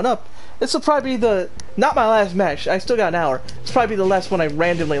for showing up. This will probably be not my last match. I still got an hour. It's probably the last one I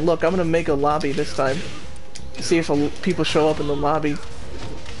randomly look. I'm gonna make a lobby this time. See if people show up in the lobby.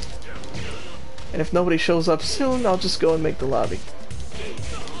 And if nobody shows up soon, I'll just go and make the lobby.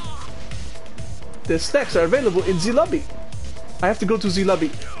 The snacks are available in the lobby. I have to go to the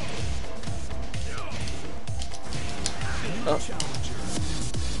lobby.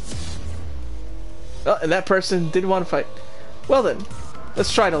 Oh, and that person didn't want to fight. Well then,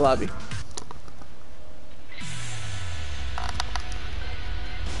 let's try the lobby.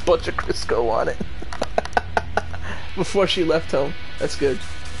 Bunch of Crisco on it. Before she left home. That's good.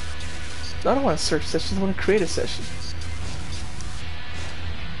 I don't want to search sessions, I want to create a session.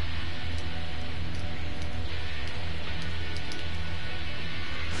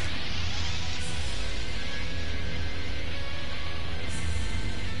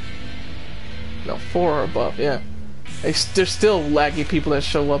 No, 4 or above, yeah. There's still laggy people that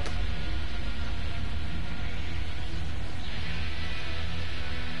show up.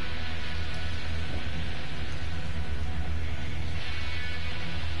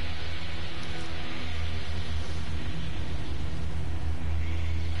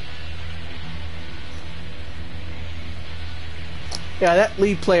 Yeah, that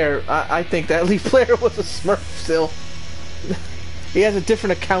lead player, I think that lead player was a Smurf still. He has a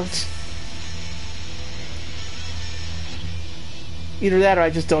different account. Either that or I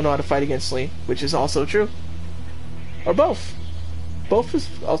just don't know how to fight against Lee, which is also true. Or both. Both is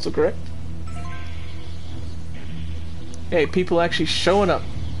also correct. Hey, people actually showing up.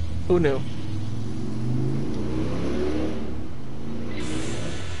 Who knew?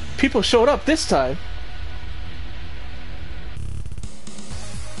 People showed up this time.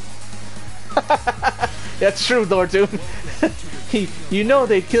 That's true, Lord Doom. You know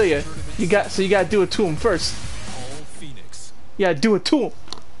they'd kill you. You gotta do it to him first. Yeah, do it to him.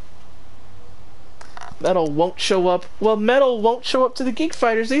 Metal won't show up. Well, Metal won't show up to the Geek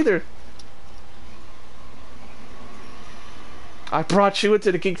Fighters either. I brought you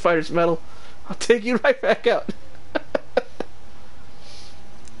into the Geek Fighters, Metal. I'll take you right back out.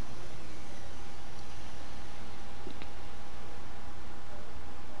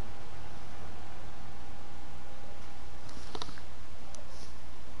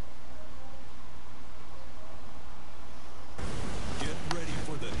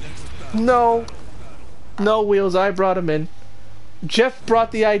 No. No, Wheels, I brought him in. Jeff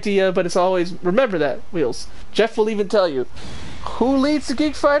brought the idea, but it's always... Remember that, Wheels. Jeff will even tell you. Who leads the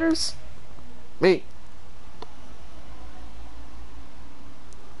Geek Fighters? Me.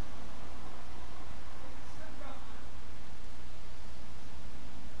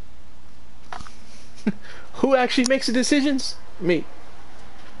 Who actually makes the decisions? Me.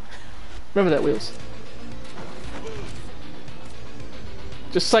 Remember that, Wheels.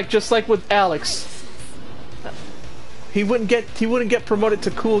 Just like with Alex. He wouldn't get promoted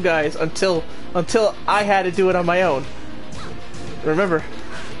to cool guys until I had to do it on my own. Remember?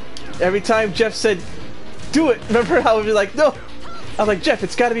 Every time Jeff said, do it, remember how I would be like, no. I was like, Jeff,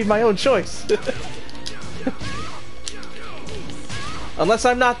 it's gotta be my own choice. Unless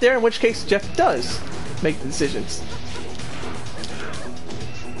I'm not there, in which case Jeff does make the decisions.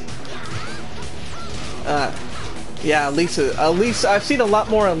 Yeah, Lisa. I've seen a lot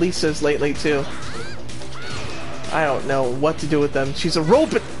more on Lisa's lately too. I don't know what to do with them. She's a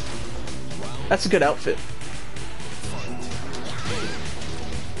robot. That's a good outfit.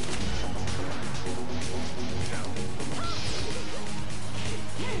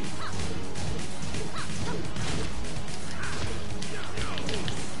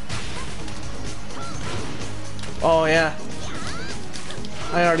 Oh yeah.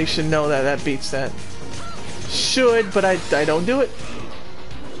 I already should know that. That beats that. Should, but I don't do it.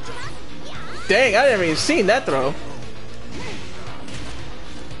 Dang, I never even seen that throw.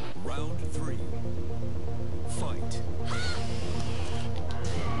 Round 3. Fight.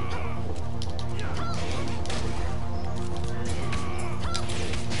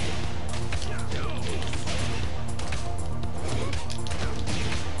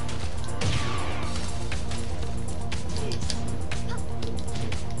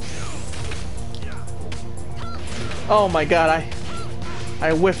 Oh my god,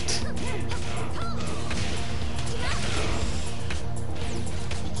 I whiffed.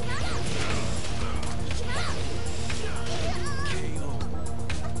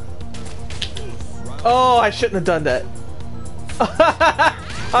 Oh, I shouldn't have done that.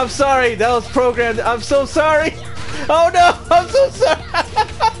 I'm sorry, that was programmed. I'm so sorry. Oh no, I'm so sorry.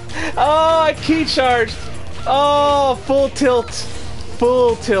 Oh, I key charged. Oh, full tilt.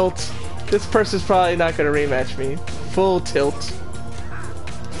 Full tilt. This person's probably not going to rematch me. Full tilt.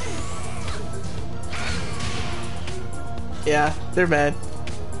 Yeah, they're mad.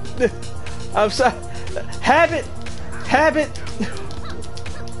 I'm sorry. Have it. Have it.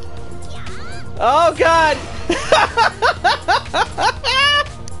 Oh god!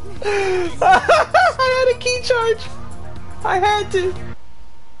 I had a key charge. I had to.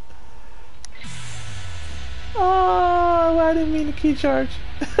 Oh, I didn't mean to key charge.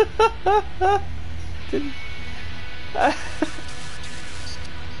 Didn't.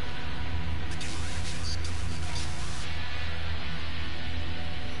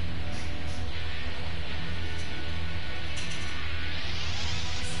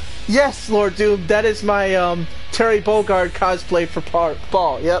 Yes, Lord Doom, that is my Terry Bogard cosplay for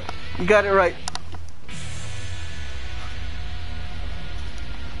Paul. Yep, you got it right.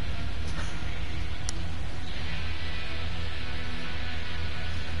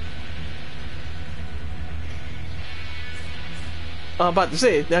 I'm about to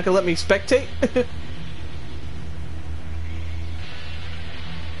say, not gonna let me spectate?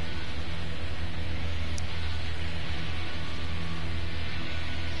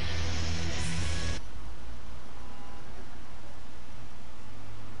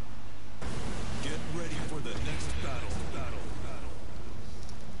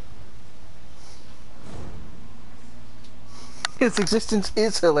 His existence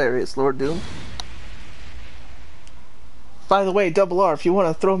is hilarious, Lord Doom. By the way, Double R, if you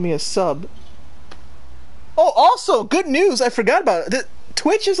want to throw me a sub. Oh, also, good news, I forgot about it.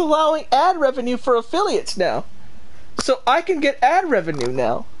 Twitch is allowing ad revenue for affiliates now. So I can get ad revenue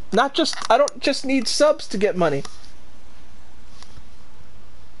now. I don't just need subs to get money.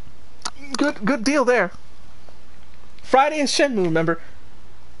 Good deal there. Friday is Shenmue, remember?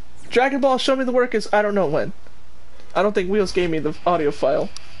 Dragon Ball Show Me the Work is I don't know when. I don't think Wheels gave me the audio file.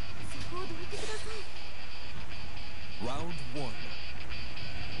 Round 1.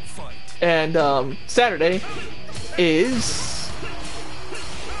 Fight. And Saturday is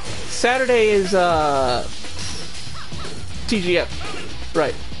TGF.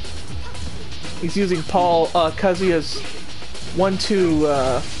 Right. He's using Paul Kazuya's 1,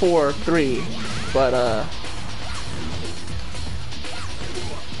 2, 4, 3. But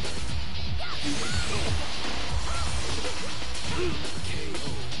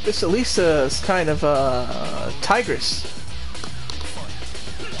this Elisa is kind of tigress.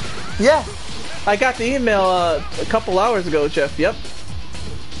 Yeah, I got the email a couple hours ago, Jeff. Yep.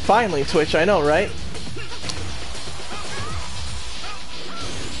 Finally, Twitch. I know, right?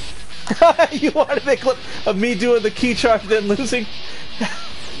 You wanted a clip of me doing the key charge then losing?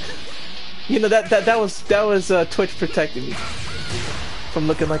 You know that was Twitch protecting me from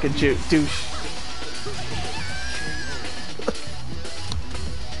looking like a douche.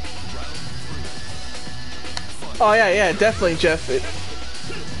 Oh yeah, definitely, Jeff.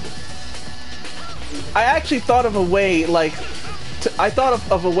 I actually thought of a way, like, I thought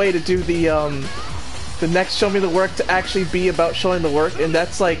of a way to do the next Show Me the Work to actually be about showing the work, and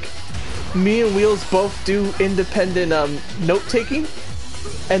that's like me and Wheels both do independent note taking,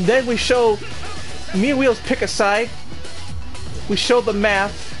 and then me and Wheels pick a side, we show the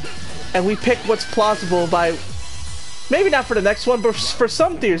math, and we pick what's plausible by, maybe not for the next one, but for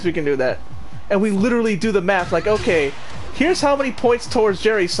some theories we can do that. And we literally do the math, like, okay, here's how many points towards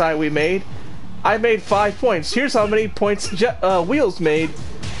Jerry's side we made. I made 5 points. Here's how many points Wheels made.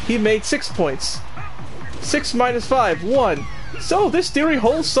 He made 6 points. 6 minus 5, 1. So this theory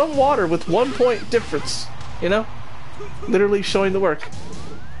holds some water with 1 point difference. You know? Literally showing the work.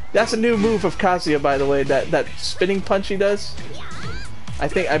 That's a new move of Kazuya, by the way, that spinning punch he does.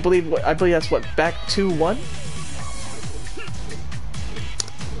 I believe that's what, back 2-1?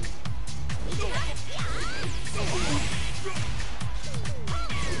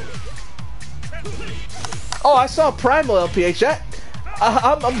 Oh, I saw Primal LPH.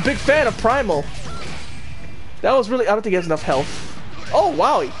 I'm a big fan of Primal. That was really... I don't think he has enough health. Oh,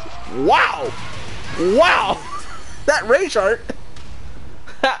 wow. Wow! Wow! That rage art!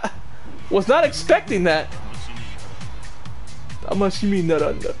 Was not expecting that. How much you mean that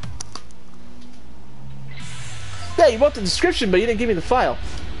under? Yeah, you wrote the description, but you didn't give me the file.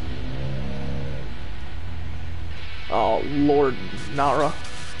 Oh, Lord Nara.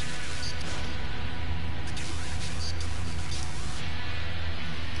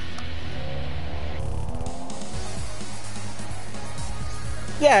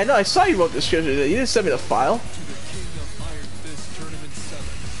 Yeah, I know, I saw you wrote the description. You didn't send me the file. To the king of Iron Fist Tournament 7.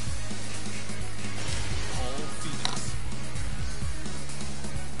 Paul Phoenix.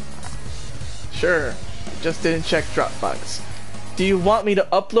 Sure. Just didn't check Dropbox. Do you want me to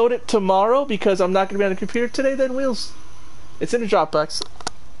upload it tomorrow? Because I'm not going to be on the computer today then, Wheels? It's in the Dropbox.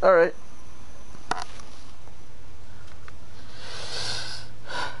 Alright.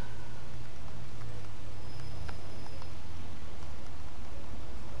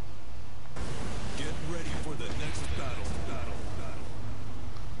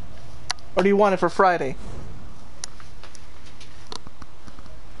 Or do you want it for Friday?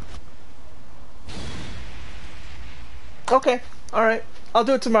 Okay, alright. I'll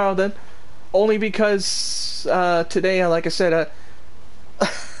do it tomorrow then. Only because today, like I said,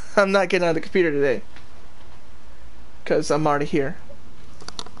 I'm not getting on the computer today. Because I'm already here.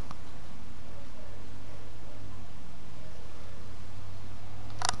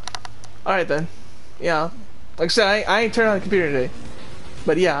 Alright then. Yeah. Like I said, I ain't turning on the computer today.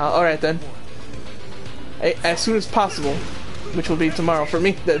 But yeah, alright then. As soon as possible. Which will be tomorrow for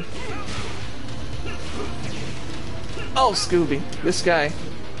me then. Oh, Scooby. This guy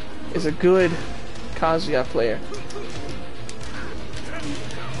is a good Kazuya player.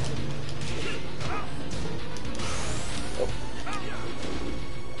 Oh.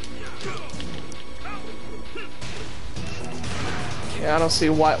 Yeah, I don't see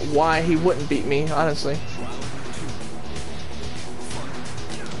why he wouldn't beat me, honestly.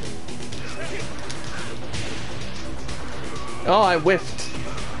 Oh, I whiffed.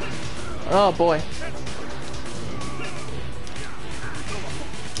 Oh boy.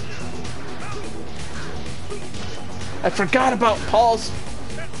 I forgot about Paul's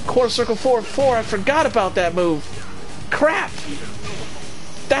quarter circle 4-4. I forgot about that move. Crap!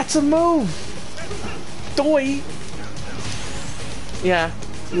 That's a move! Doi! Yeah,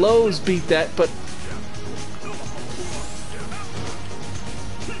 Lowe's beat that, but...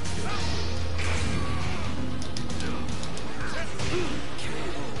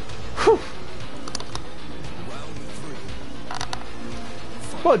 Whew.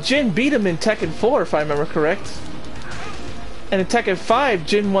 Well, Jin beat him in Tekken 4, if I remember correct. And in Tekken 5,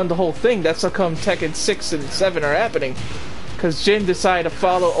 Jin won the whole thing. That's how come Tekken 6 and 7 are happening. Because Jin decided to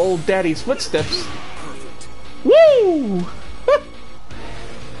follow old daddy's footsteps. Woo!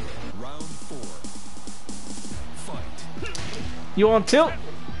 Round 4. Fight. You on tilt?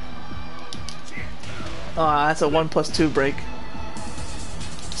 Ah, that's a 1+2 break.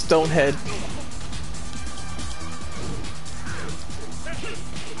 Stonehead.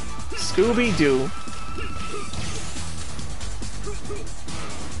 Scooby-Doo.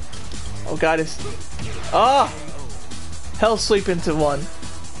 Oh god, it's... Ah! Hell sleep into one.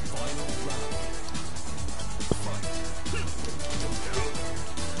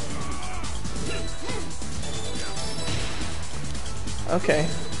 Okay.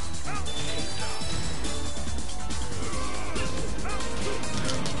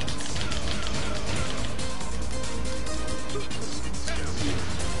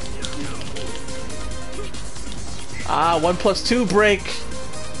 Ah, 1+2 break.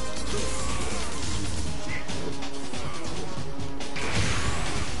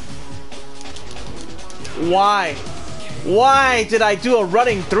 Why? Why did I do a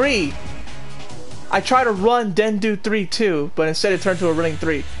running 3? I tried to run, then do 3 too, but instead it turned to a running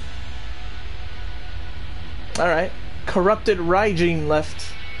 3. Alright. Corrupted Raijin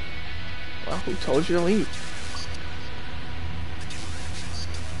left. Well, who told you to leave?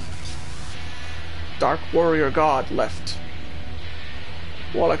 Dark Warrior God left.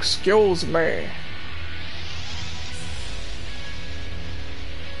 Well, excuse me.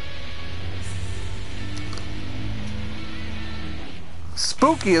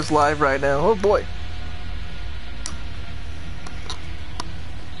 Spooky is live right now. Oh boy.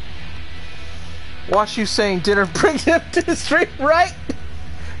 Watch you saying dinner brings him to the stream, right?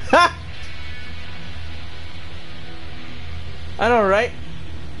 Ha! I know, right?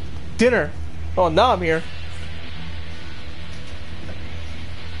 Dinner. Oh, now I'm here.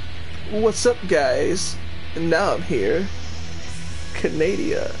 What's up, guys? And now I'm here.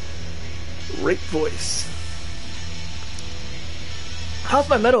 Canadia. Rape voice. How's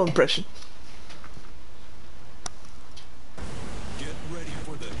my metal impression? Get ready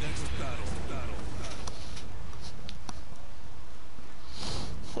for the next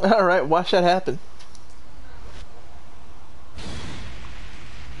battle. Alright, watch that happen.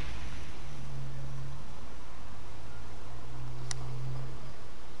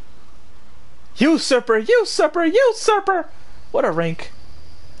 Usurper! Usurper! Usurper! What a rank.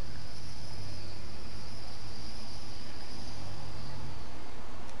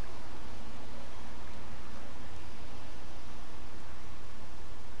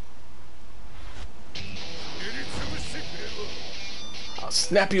 I'll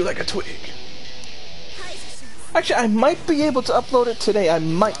snap you like a twig. Actually, I might be able to upload it today. I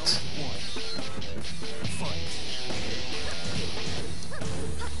might.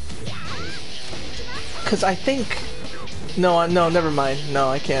 Because I think... No, no, never mind. No,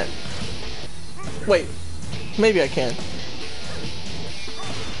 I can't. Wait. Maybe I can.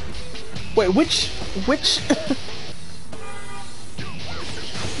 Wait, which...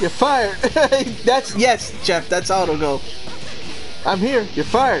 You're fired. That's... Yes, Jeff, that's how it'll go. I'm here. You're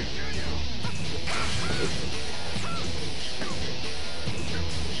fired.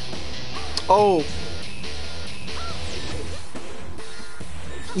 Oh.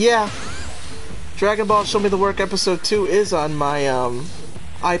 Yeah. Dragon Ball Show Me the Work episode 2 is on my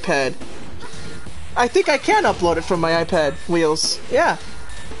iPad. I think I can upload it from my iPad, Wheels. Yeah.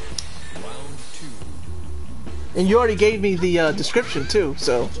 And you already gave me the description too,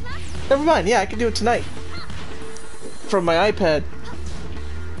 so... Never mind, yeah, I can do it tonight. From my iPad.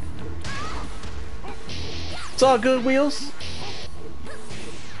 It's all good, Wheels.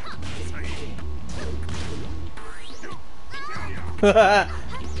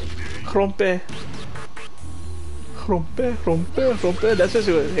 Rompe. Rompe, rompe, rompe. That's just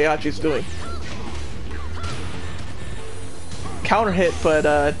what Heihachi's doing. Counter hit,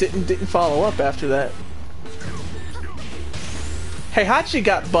 but didn't follow up after that. Heihachi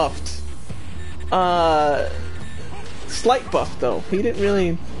got buffed. Slight buff though. He didn't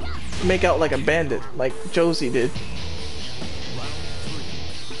really make out like a bandit like Josie did.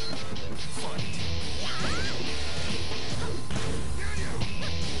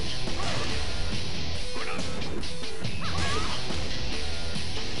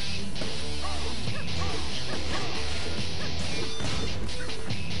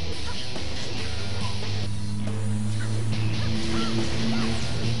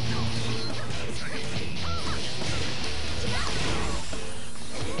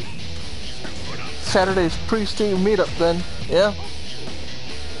 Saturday's pre-stream meetup then. Yeah.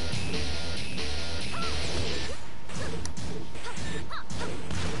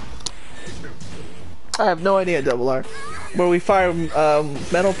 I have no idea, Double R. Where we fire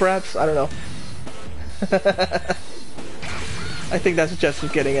metal, perhaps? I don't know. I think that's what Jess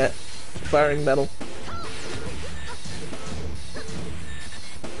was getting at. Firing metal.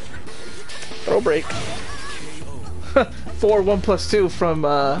 Throw break. 4 1+2 from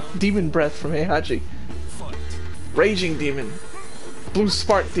Demon Breath from Heihachi. Raging Demon. Blue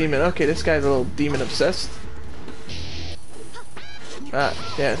Spark Demon. Okay, this guy's a little demon obsessed. Ah,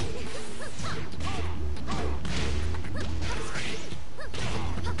 yeah.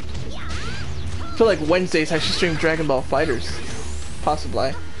 I feel like Wednesdays I should stream Dragon Ball Fighters.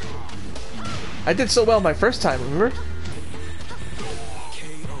 Possibly. I did so well my first time, remember?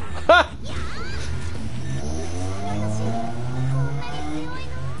 Ha!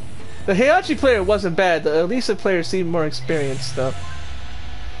 The Heihachi player wasn't bad, the Elisa player seemed more experienced though.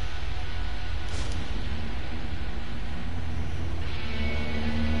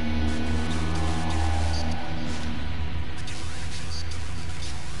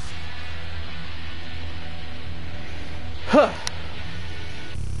 Huh.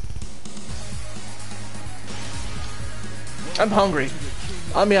 I'm hungry.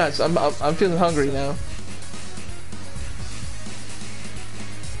 I'll be honest, I'm feeling hungry now.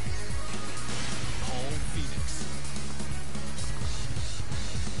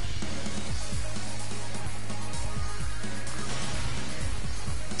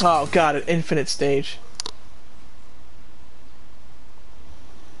 Oh god, an infinite stage.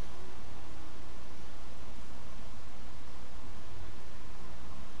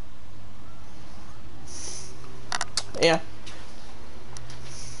 Yeah.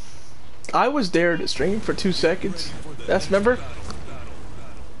 I was there to stream for 2 seconds. That's, remember?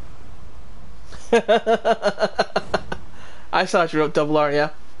 I saw you wrote Double R,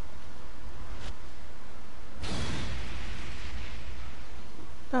 yeah.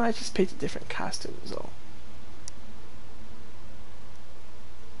 No, I just painted different costumes though.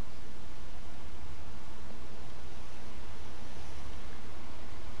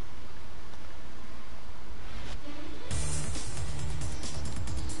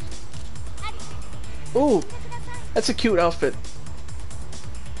 Ooh, that's a cute outfit.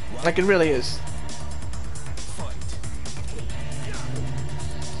 Like it really is.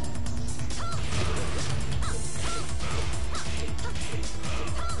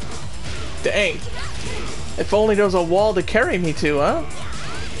 Dang. If only there was a wall to carry me to, huh?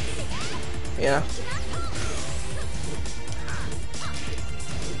 Yeah.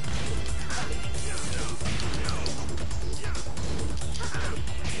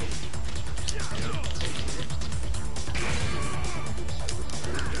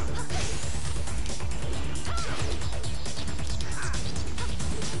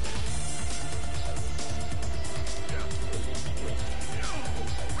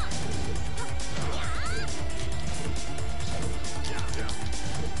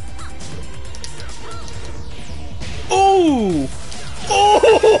 Ooh!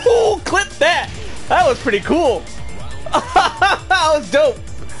 Oh, clip that! That was pretty cool. That was dope.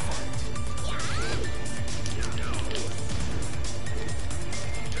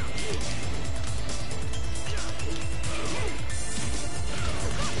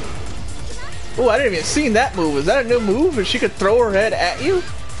 Oh, I didn't even see that move. Is that a new move? If she could throw her head at you?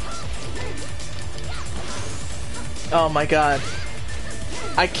 Oh my god.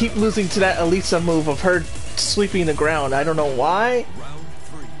 I keep losing to that Elisa move of her sweeping the ground. I don't know why.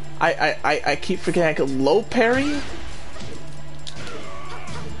 I keep forgetting I could low parry.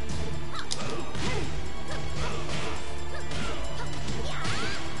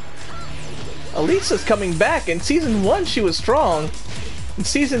 Elisa's coming back. In season 1 she was strong. In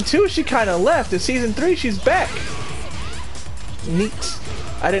season 2 she kinda left. In season 3 she's back. Neat.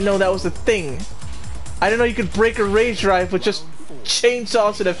 I didn't know that was a thing. I didn't know you could break a rage drive with just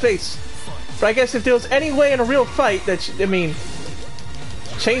chainsaws to the face. But I guess if there was any way in a real fight that, I mean,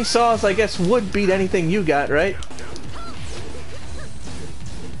 chainsaws, I guess, would beat anything you got, right?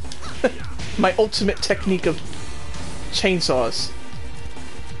 My ultimate technique of chainsaws.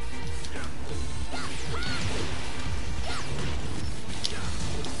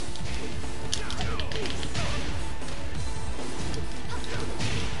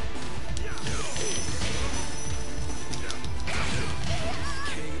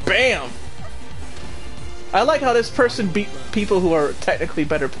 Bam! I like how this person beat people who are technically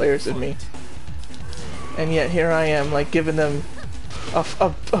better players than me. And yet here I am, like, giving them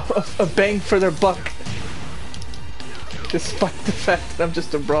a bang for their buck. Despite the fact that I'm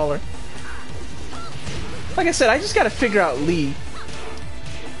just a brawler. Like I said, I just gotta figure out Lee.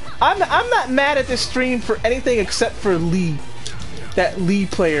 I'm not mad at this stream for anything except for Lee. That Lee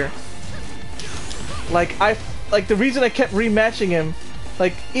player. Like the reason I kept rematching him,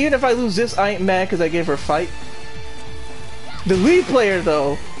 like even if I lose this, I ain't mad because I gave her a fight. The Lee player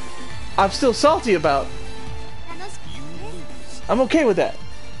though, I'm still salty about. I'm okay with that.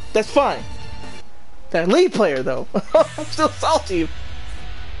 That's fine. That Lee player though, I'm still salty.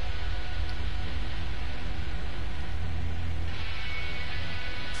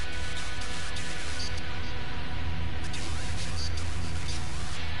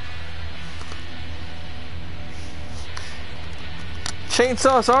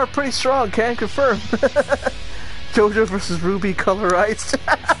 Chainsaws are pretty strong, can confirm. JoJo versus Ruby colorized.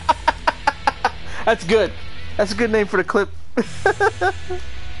 That's good. That's a good name for the clip.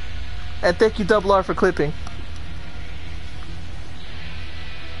 And thank you Double R for clipping.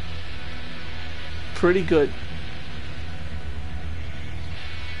 Pretty good.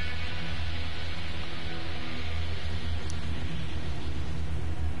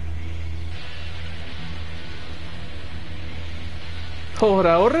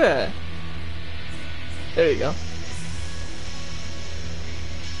 Ora ora. There you go.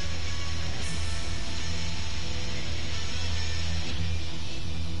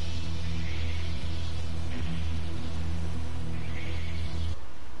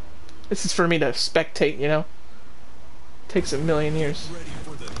 This is for me to spectate, you know? Takes a million years. Ready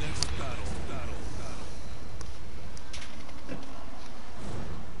for the next battle.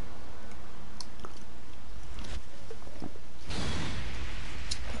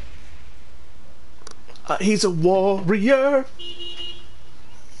 He's a warrior.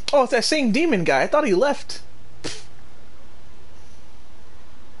 Oh, it's that same demon guy. I thought he left.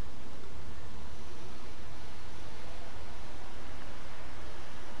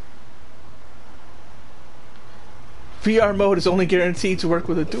 VR mode is only guaranteed to work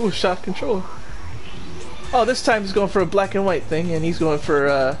with a dual shot controller. Oh, this time he's going for a black and white thing, and he's going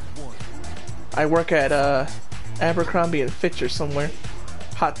for, I work at, Abercrombie and Fitch or somewhere.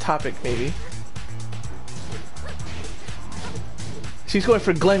 Hot Topic, maybe. She's going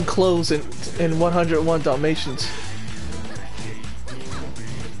for Glenn Close in 101 Dalmatians.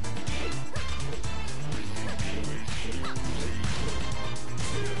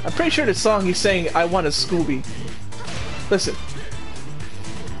 I'm pretty sure the song he's saying, I want a Scooby. Listen.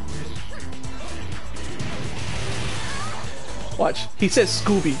 Watch. He says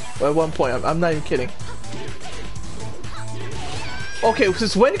Scooby at one point. I'm not even kidding. Okay,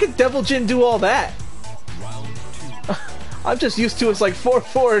 since when could Devil Jin do all that? I'm just used to it's like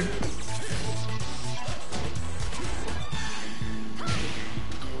 4-4.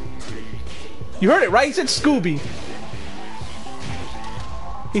 You heard it, right? He said Scooby.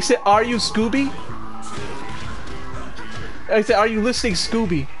 He said, are you Scooby? I said, are you listening,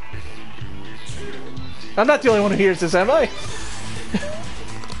 Scooby? I'm not the only one who hears this, am I?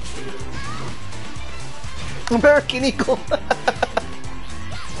 American Eagle.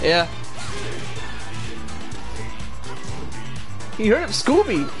 Yeah. He heard of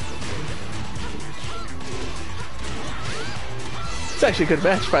Scooby. It's actually a good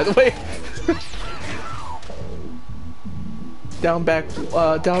match, by the way. down back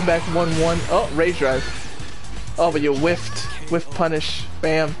 1-1. Oh, rage drive. Oh, but you whiffed. Whiff punish.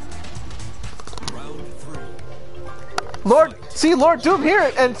 Bam. Lord, see, Lord Doom hear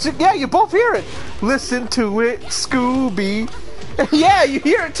it, and yeah, you both hear it. Listen to it, Scooby. Yeah, you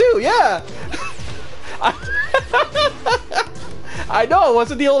hear it too. Yeah. I know I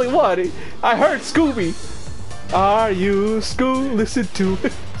wasn't the only one. I heard Scooby. Are you listen to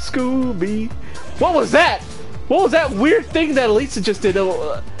it, Scooby? What was that? What was that weird thing that Elisa just did?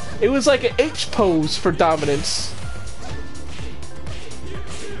 It was like an H pose for dominance.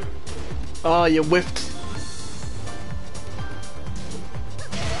 Oh, you whiffed.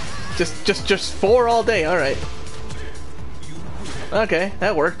 Just 4 all day. All right. Okay,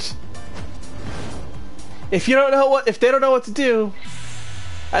 that worked. If they don't know what to do,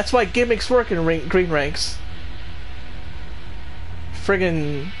 that's why gimmicks work in green ranks.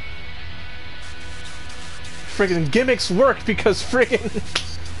 Friggin' gimmicks work because friggin'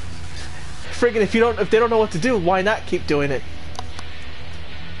 if they don't know what to do, why not keep doing it?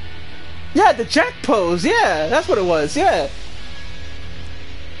 Yeah, the Jack pose. Yeah, that's what it was. Yeah.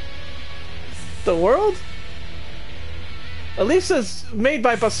 The world? Elisa's made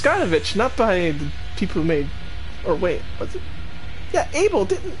by Boskanovich, not by the people who made. Or wait, was it? Yeah, Abel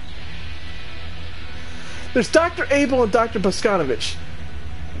didn't. There's Dr. Abel and Dr. Boskanovich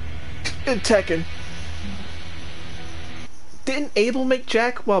in Tekken. Didn't Abel make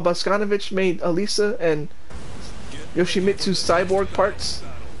Jack while Boskanovich made Elisa and Yoshimitsu's cyborg parts.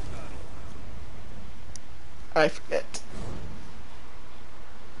 I forget.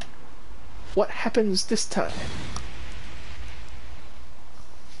 What happens this time?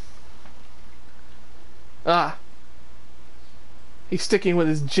 Ah. He's sticking with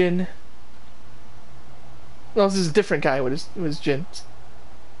his Jin. No, this is a different guy with his Jin.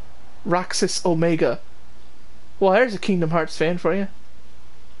 Roxas Omega. Well, there's a Kingdom Hearts fan for you.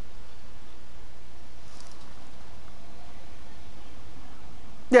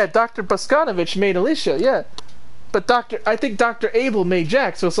 Yeah, Dr. Boskanovich made Alicia, yeah. But I think Dr. Abel made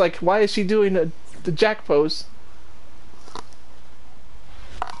Jack, so it's like, why is she doing the Jack pose?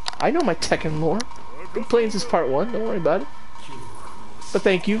 I know my Tekken lore. Been playing since part 1, don't worry about it. But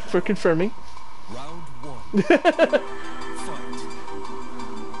thank you for confirming. Round 1. Fight.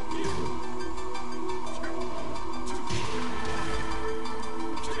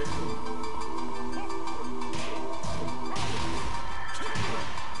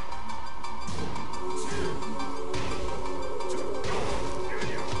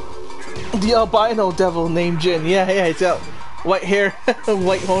 The albino devil named Jin. Yeah, it's out. White hair,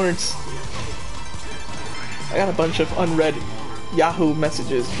 white horns. I got a bunch of unread Yahoo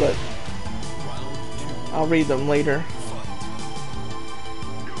messages, but I'll read them later.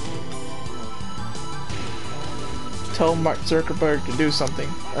 Tell Mark Zuckerberg to do something.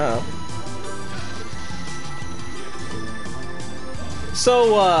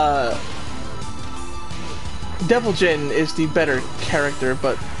 So, Devil Jin is the better character,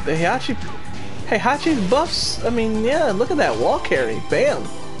 but the Heihachi's buffs, I mean, yeah, look at that wall carry. Bam!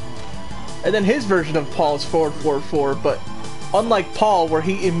 And then his version of Paul is forward, forward, forward, but unlike Paul, where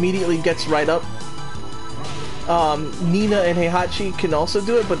he immediately gets right up, Nina and Heihachi can also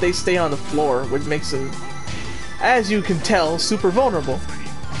do it, but they stay on the floor, which makes them, as you can tell, super vulnerable.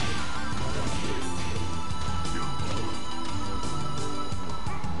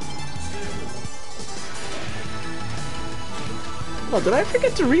 Oh, did I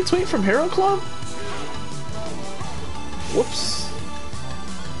forget to retweet from Hero Club? Whoops.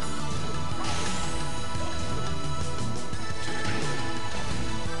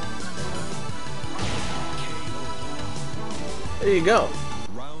 There you go.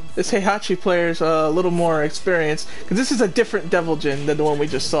 This Heihachi player's a little more experienced, because this is a different Devil Jin than the one we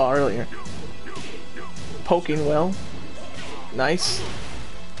just saw earlier. Poking well. Nice.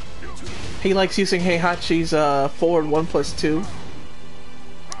 He likes using Heihachi's forward 1+2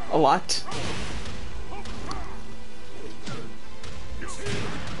 a lot.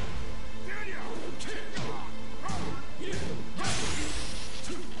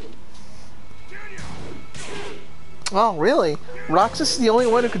 Oh, really? Roxas is the only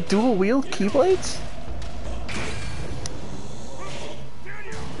one who could dual wield Keyblades?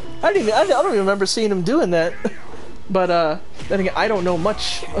 I don't even remember seeing him doing that. But then again, I don't know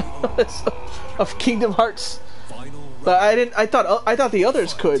much of Kingdom Hearts. But I thought the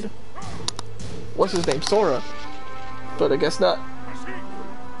others could. What's his name? Sora. But I guess not.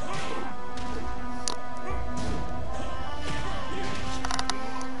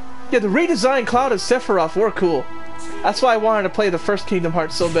 Yeah, the redesigned Cloud and Sephiroth were cool. That's why I wanted to play the first Kingdom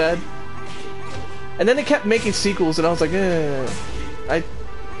Hearts so bad. And then they kept making sequels, and I was like, eh.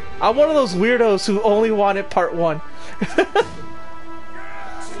 I'm one of those weirdos who only wanted part 1.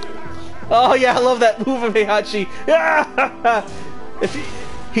 Oh yeah, I love that move of Heihachi.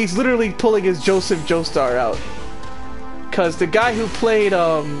 He's literally pulling his Joseph Joestar out. Cause the guy who played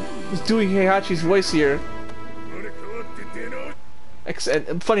was doing Heihachi's voice here.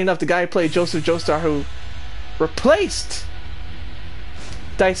 And funny enough, the guy who played Joseph Joestar who replaced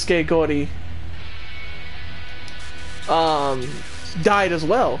Daisuke Gori died as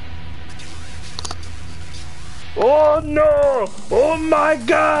well. Oh no! Oh my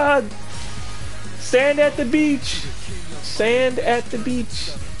god! Sand at the beach! Sand at the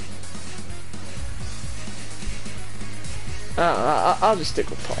beach. I'll just stick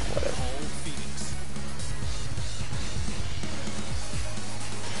with Paul, whatever.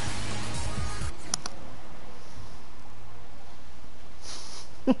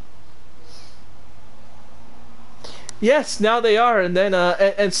 Yes, now they are, and then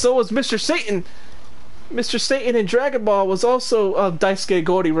and so was Mr. Satan. Mr. Satan in Dragon Ball was also Daisuke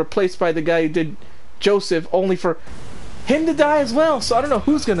Gori, replaced by the guy who did Joseph, only for him to die as well. So I don't know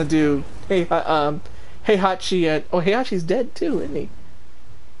who's gonna do Heihachi, and Heihachi's dead too, isn't he?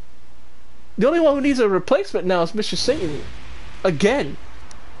 The only one who needs a replacement now is Mr. Satan again.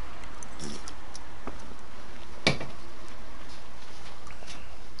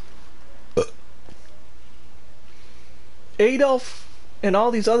 Adolf and all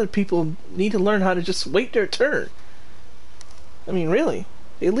these other people need to learn how to just wait their turn. I mean, really,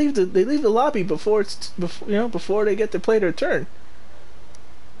 they leave the lobby before before they get to play their turn.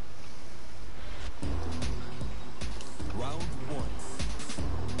 Round one.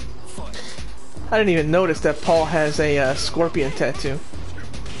 Fight. I didn't even notice that Paul has a scorpion tattoo.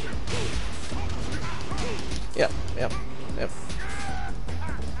 Yep, yep, yep.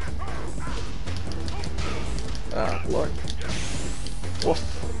 Oh, Lord.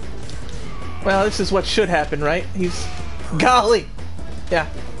 Woof. Well, this is what should happen, right? He's... Golly! Yeah.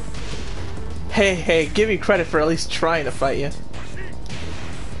 Hey, give me credit for at least trying to fight you.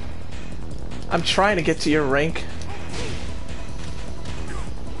 I'm trying to get to your rank.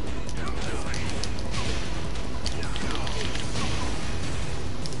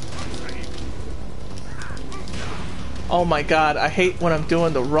 Oh my god, I hate when I'm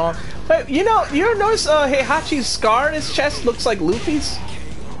doing the wrong... Wait, you ever notice Heihachi's scar in his chest looks like Luffy's?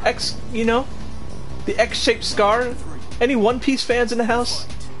 The X-shaped scar? Any One Piece fans in the house?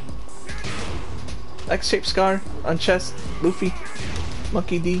 X-shaped scar on chest, Luffy,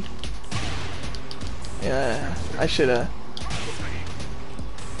 Monkey D. Yeah, I shoulda...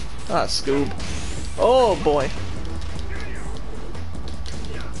 Ah, Scoob. Oh boy.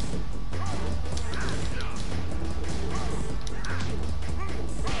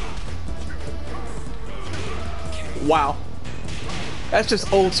 Wow. That's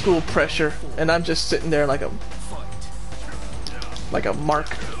just old school pressure, and I'm just sitting there like a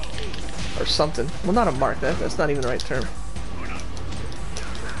mark or something. Well, not a mark. That's not even the right term.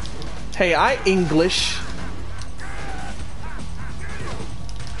 Hey, I English.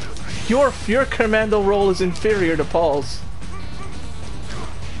 Your commando role is inferior to Paul's.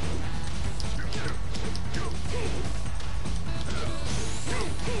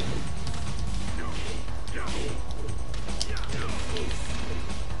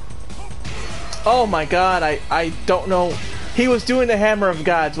 Oh my god, I don't know. He was doing the Hammer of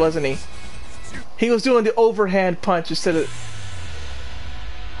Gods, wasn't he? He was doing the overhand punch instead of...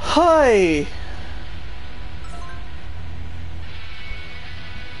 Hi!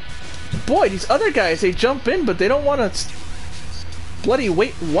 Boy, these other guys, they jump in, but they don't want to bloody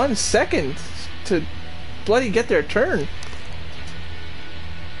wait 1 second to bloody get their turn.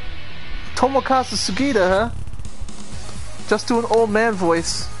 Tomokazu Sugita, huh? Just do an old man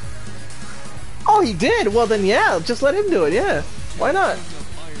voice. Oh, he did? Well then, yeah, just let him do it, yeah. Why not?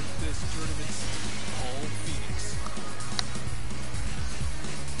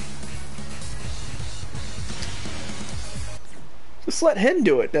 Just let him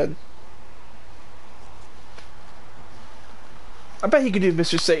do it, then. I bet he could do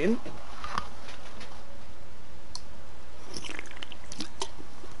Mr. Satan.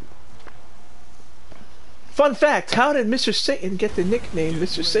 Fun fact, how did Mr. Satan get the nickname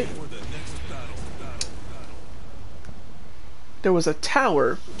Mr. Satan? There was a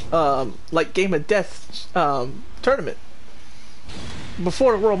tower, like Game of Death tournament.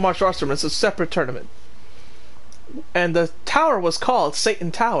 Before the World Martial Arts Tournament, it's a separate tournament. And the tower was called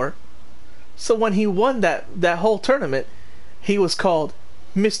Satan Tower. So when he won that whole tournament, he was called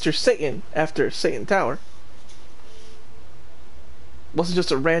Mr. Satan after Satan Tower. Wasn't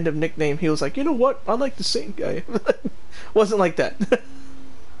just a random nickname. He was like, you know what? I like the Satan guy. Wasn't like that.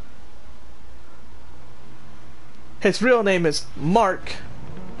 His real name is Mark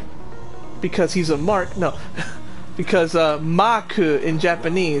because he's a Mark. No, because Maku in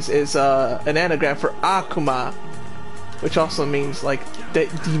Japanese is an anagram for Akuma, which also means like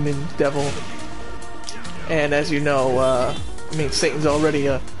demon, devil. And as you know, I mean Satan's already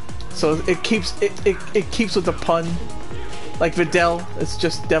so it keeps with the pun. Like Videl, it's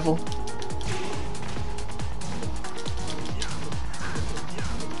just devil.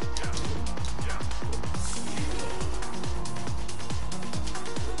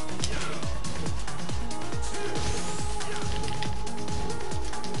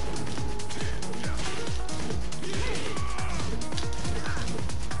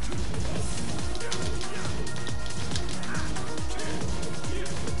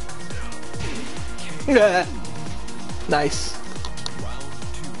 Nice.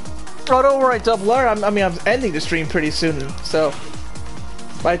 Oh, don't worry, Double R. I mean, I'm ending the stream pretty soon, so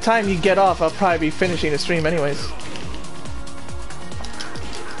by the time you get off, I'll probably be finishing the stream anyways.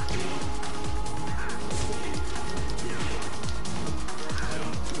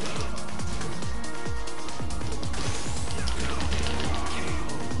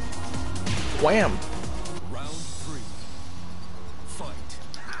 Wham! Round 3. Fight.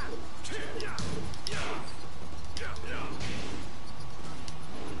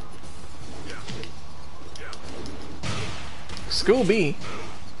 School B.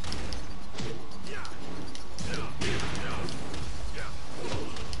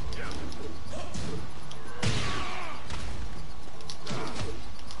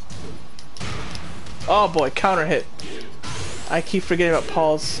 Oh boy, counter hit. I keep forgetting about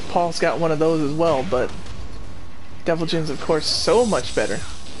Paul's. Paul's got one of those as well, but Devil Jin's of course so much better.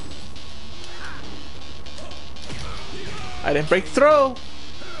 I didn't break throw.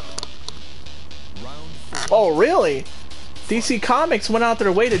 Oh really? DC Comics went out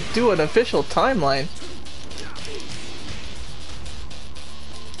their way to do an official timeline.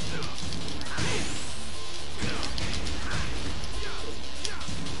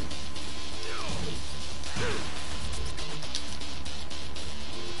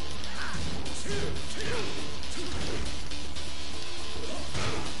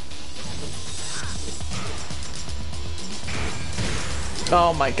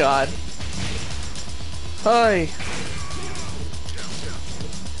 Oh my god. Hi.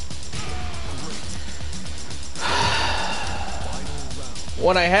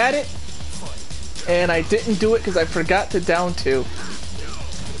 When I had it, and I didn't do it because I forgot to down two.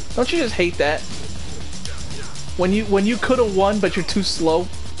 Don't you just hate that? When you could have won, but you're too slow,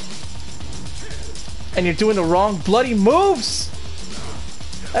 and you're doing the wrong bloody moves.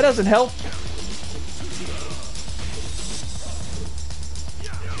 That doesn't help.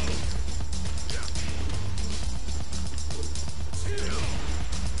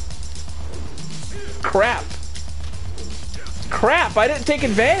 Crap. Crap, I didn't take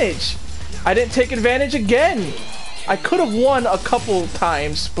advantage. I didn't take advantage again. I could have won a couple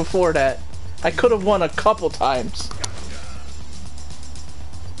times before that. I could have won a couple times.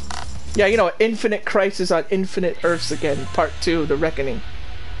 Yeah, you know, Infinite Crisis on Infinite Earths again, Part 2, The Reckoning.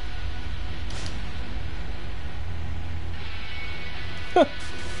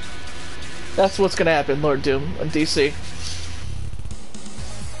 That's what's gonna happen, Lord Doom on DC.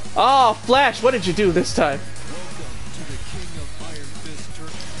 Oh, Flash, what did you do this time? Welcome to the King of Iron Fist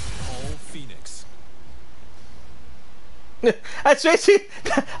Tournament, Paul Phoenix. That's basically,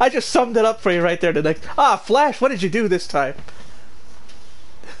 I just summed it up for you right there. The next, Flash, what did you do this time?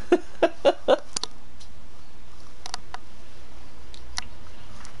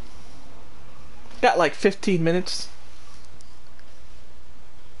 Got like 15 minutes.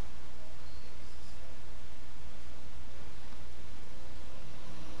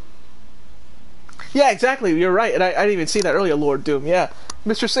 Yeah, exactly. You're right, and I didn't even see that earlier. Lord Doom. Yeah,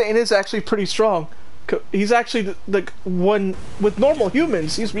 Mr. Satan is actually pretty strong. He's actually the one with normal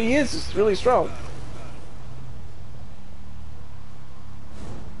humans. He is really strong.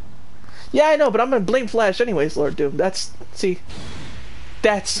 Yeah, I know, but I'm gonna blame Flash anyways, Lord Doom. That's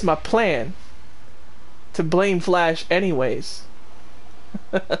my plan. To blame Flash anyways.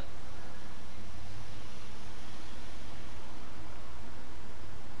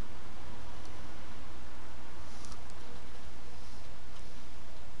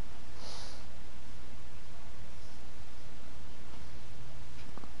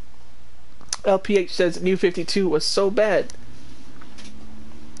 LPH says New 52 was so bad.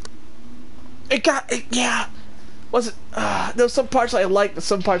 Yeah. Was it? There was some parts I liked, but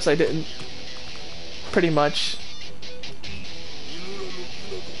some parts I didn't. Pretty much.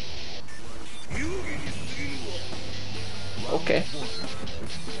 Okay.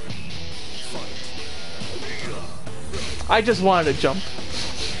 I just wanted to jump.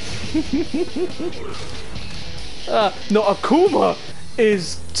 No, Akuma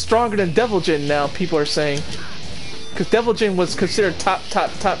is stronger than Devil Jin now, people are saying. Because Devil Jin was considered top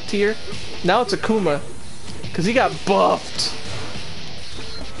tier. Now it's Akuma. Because he got buffed.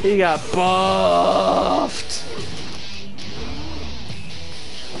 He got buffed.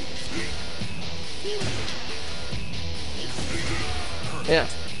 Yeah.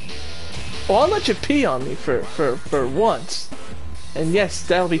 Well, I'll let you pee on me for once. And yes,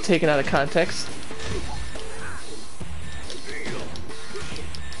 that'll be taken out of context.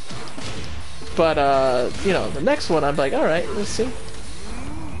 But, you know, the next one I'm like, alright, let's see.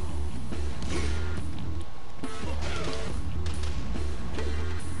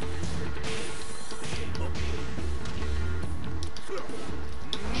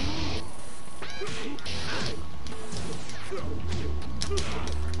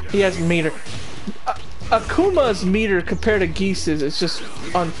 He has meter. Akuma's meter compared to Geese's is just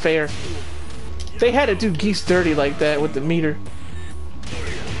unfair. They had to do Geese dirty like that with the meter.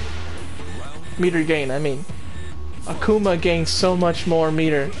 Meter gain, I mean. Akuma gains so much more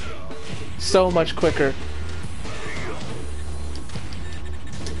meter. So much quicker.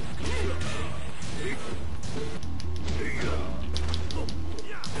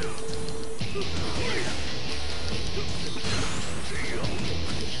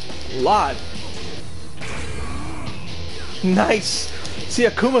 Lot. Nice. See,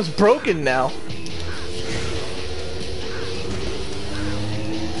 Akuma's broken now.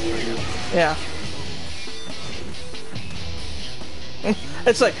 Yeah.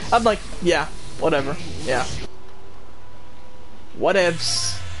 It's like, I'm like, yeah, whatever, yeah.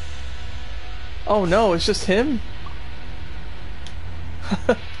 Whatevs. Oh no, it's just him?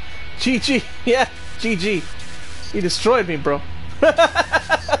 GG, yeah, GG. He destroyed me, bro.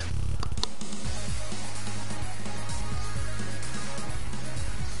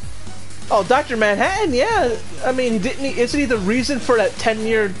 Oh, Dr. Manhattan, yeah. I mean, isn't he the reason for that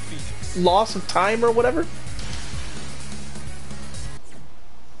 10-year loss of time or whatever?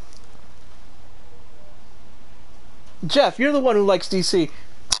 Jeff, you're the one who likes DC.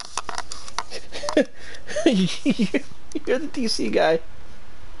 You're the DC guy.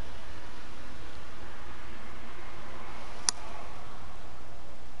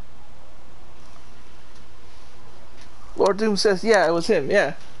 Lord Doom says, yeah, it was him,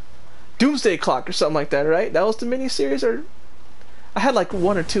 yeah. Doomsday Clock or something like that, right? That was the miniseries, or... I had like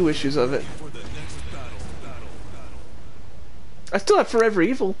 1 or 2 issues of it. I still have Forever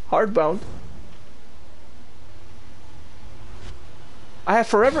Evil, hardbound. I have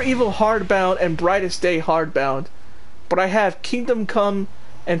Forever Evil hardbound and Brightest Day hardbound. But I have Kingdom Come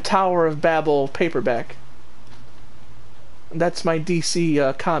and Tower of Babel paperback. That's my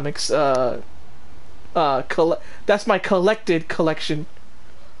DC comics, that's my collected collection.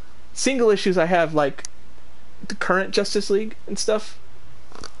 Single issues I have, like, the current Justice League and stuff.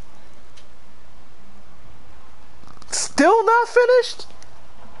 Still not finished?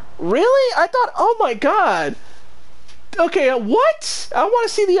 Really? I thought, oh my god. Okay, what? I want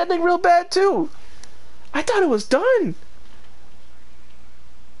to see the ending real bad too. I thought it was done.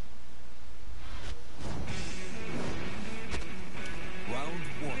 Round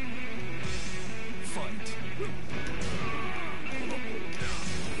 1. Fight.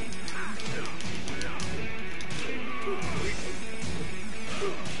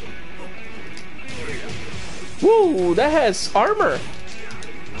 Woo, that has armor.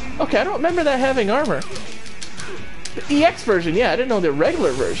 Okay, I don't remember that having armor. The EX version, yeah, I didn't know the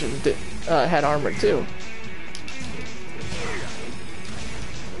regular version had armor too.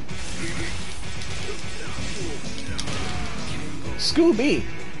 Scooby.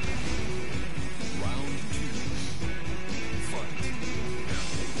 Round 2. Fight.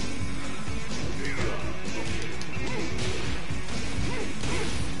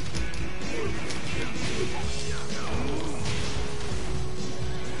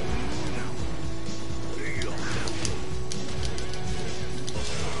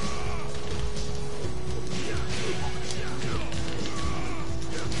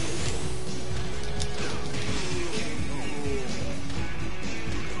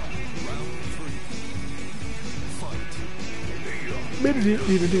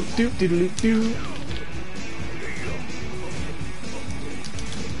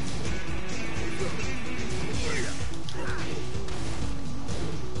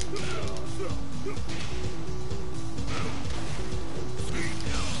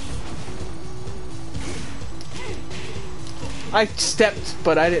 I stepped,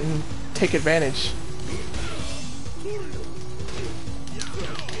 but I didn't take advantage.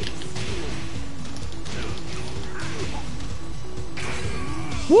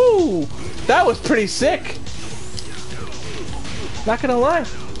 Woo! That was pretty sick. Not gonna lie.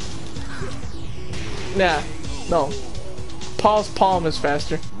 Nah, no. Paul's palm is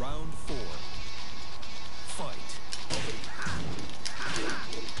faster. Round 4. Fight.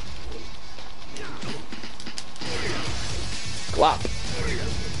 Glop.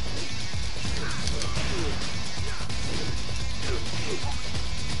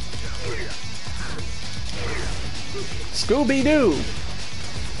 Scooby-Doo.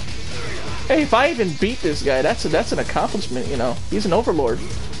 Hey, if I even beat this guy, that's an accomplishment, you know. He's an overlord.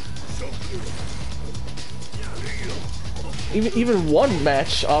 Even one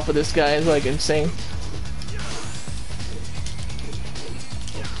match off of this guy is like insane.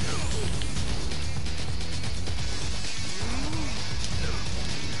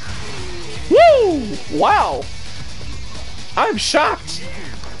 Woo! Wow! I'm shocked.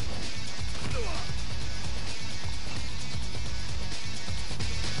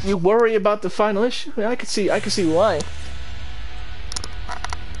 You worry about the final issue? I can see why.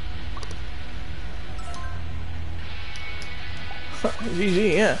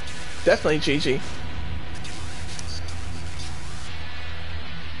 GG, yeah. Definitely GG.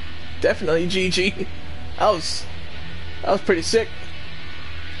 Definitely GG. That was pretty sick.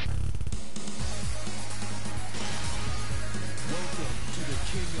 Welcome to the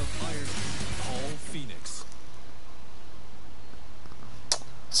King of Iron, Paul Phoenix.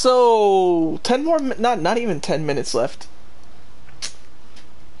 So 10 more, not even 10 minutes left.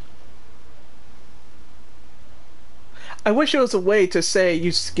 I wish there was a way to say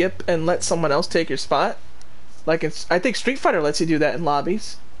you skip and let someone else take your spot. Like I think Street Fighter lets you do that in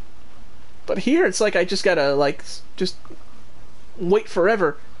lobbies. But here it's like I just gotta like just wait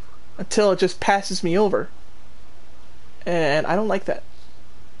forever until it just passes me over. And I don't like that.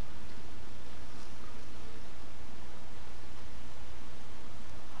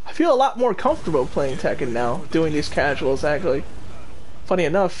 I feel a lot more comfortable playing Tekken now, doing these casuals actually. Funny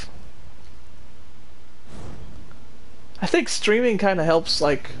enough. I think streaming kind of helps,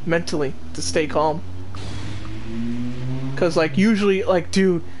 like, mentally, to stay calm. Because, like, usually, like,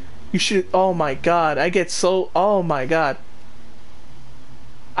 dude, you should, oh my god, I get so, oh my god.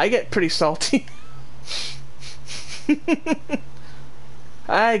 I get pretty salty.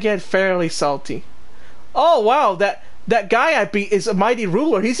 I get fairly salty. Oh, wow, that guy I beat is a mighty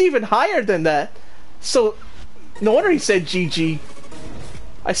ruler. He's even higher than that. So, no wonder he said GG.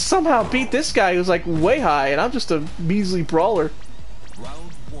 I somehow beat this guy who's like way high, and I'm just a measly brawler.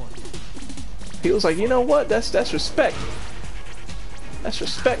 Round one. He was like, you know what? That's respect. That's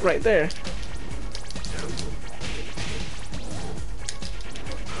respect right there.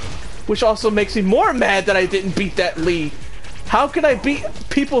 Which also makes me more mad that I didn't beat that Lee. How can I beat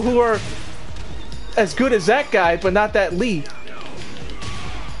people who are as good as that guy, but not that Lee?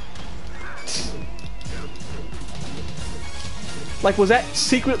 Like, was that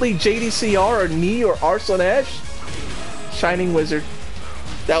secretly JDCR or Knee or Arslan Ash? Shining Wizard.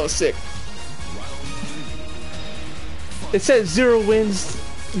 That was sick. It says 0 wins.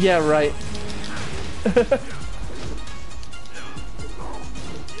 Yeah, right.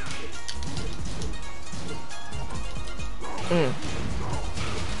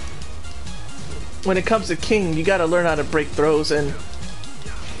 When it comes to King, you gotta learn how to break throws, and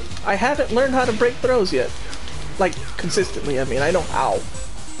I haven't learned how to break throws yet. Like, consistently, I mean, I know how.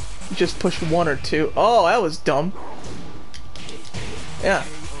 You just push 1 or 2. Oh, that was dumb. Yeah,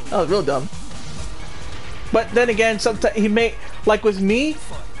 that was real dumb. But then again, sometimes he may, like with me,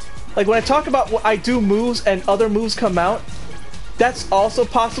 like when I talk about what I do moves and other moves come out, that's also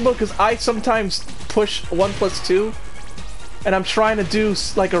possible because I sometimes push 1+2 and I'm trying to do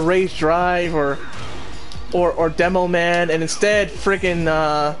like a Rage Drive or Demo Man, and instead friggin'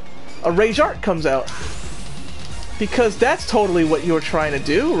 a Rage Art comes out. Because that's totally what you were trying to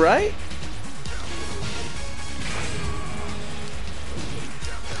do, right?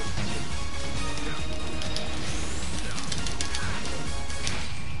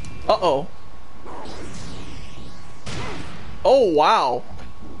 Uh-oh. Oh, wow.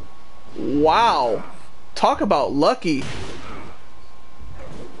 Wow. Talk about lucky.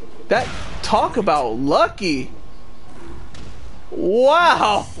 That, talk about lucky.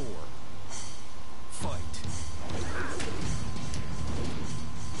 Wow.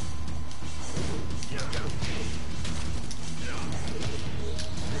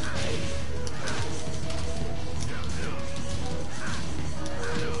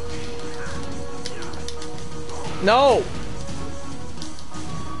 No!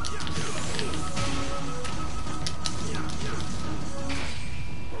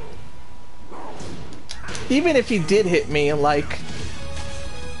 Even if he did hit me, like,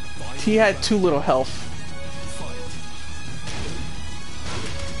 he had too little health.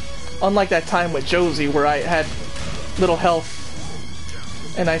 Unlike that time with Josie where I had little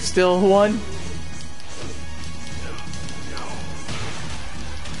health and I still won.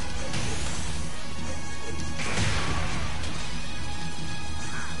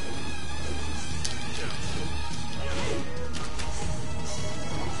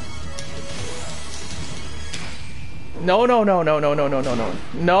 No, no, no, no, no, no, no, no, no.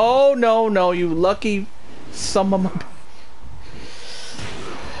 No, no, no, you lucky son of a...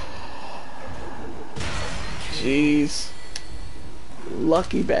 Jeez.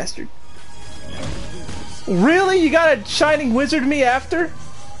 Lucky bastard. Really? You got a Shining Wizard me after?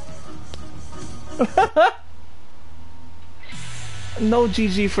 No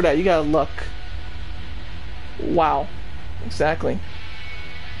GG for that. You got luck. Wow. Exactly.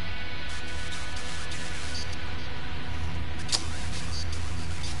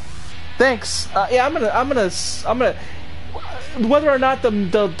 Thanks. Yeah, I'm gonna. Whether or not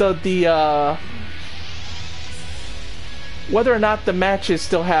whether or not the matches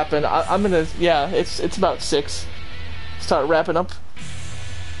still happen, I'm gonna. Yeah, it's about 6. Start wrapping up.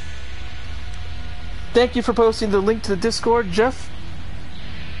 Thank you for posting the link to the Discord, Jeff.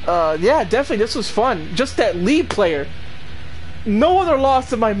 Yeah, definitely. This was fun. Just that lead player. No other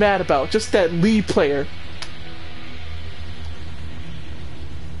loss am I mad about. Just that lead player.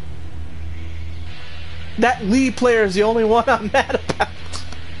 That lead player is the only one I'm mad about.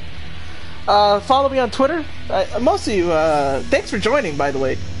 Follow me on Twitter. Most of you, thanks for joining, by the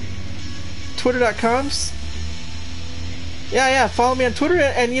way. Twitter.com. Yeah, follow me on Twitter,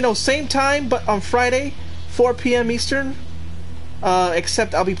 and you know, same time, but on Friday, 4 p.m. Eastern.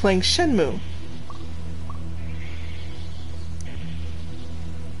 Except I'll be playing Shenmue.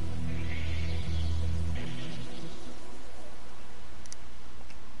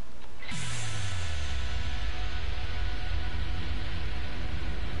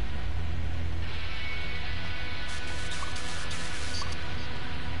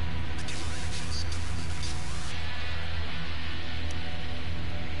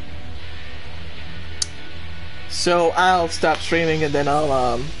 So I'll stop streaming and then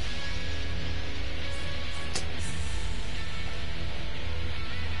I'll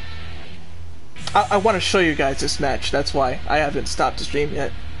I want to show you guys this match. That's why I haven't stopped the stream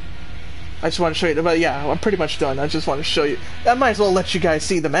yet. I just want to show you. But yeah, I'm pretty much done. I just want to show you. I might as well let you guys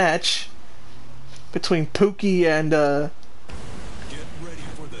see the match between Pookie and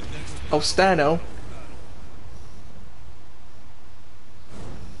Ostano.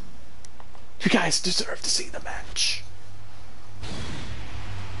 You guys deserve to see the match.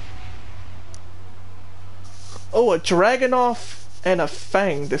 Oh, a Dragunov and a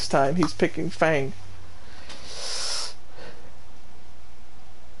Fang this time. He's picking Fang.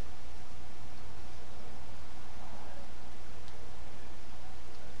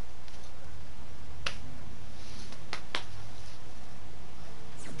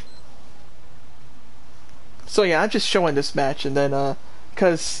 So yeah, I'm just showing this match, and then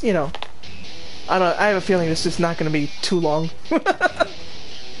cause you know, I have a feeling this is not going to be too long.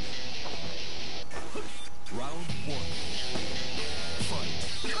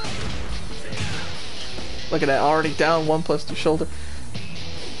 Look at that, already down 1 plus the shoulder.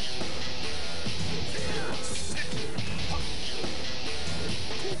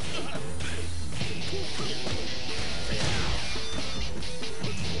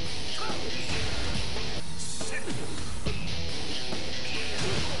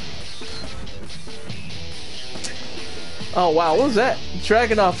 Oh wow, what was that?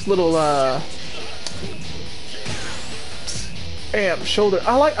 Dragunov's little damn shoulder.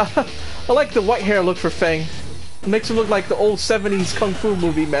 I like the white hair look for Fang. It makes him look like the old 70s Kung Fu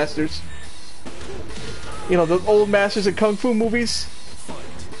movie masters. You know, the old masters of Kung Fu movies?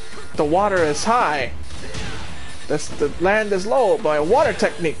 The water is high. The land is low. My water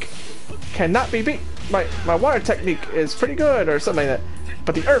technique cannot be beat. My water technique is pretty good, or something like that.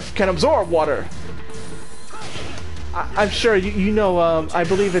 But the earth can absorb water. I'm sure you know, I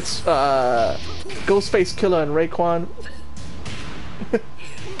believe it's Ghostface Killer and Raekwon.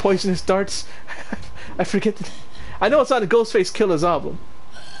 Poisonous darts. I forget the... I know it's on the Ghostface Killer's album.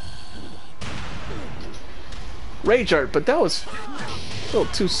 Rage Art, but that was a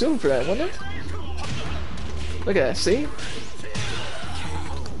little too soon for that, wasn't it? Look at that, see?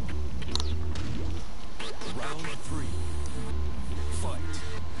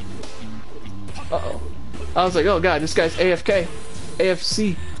 Uh-oh. I was like, oh god, this guy's AFK.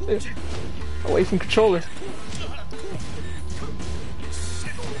 AFC. Away from controller.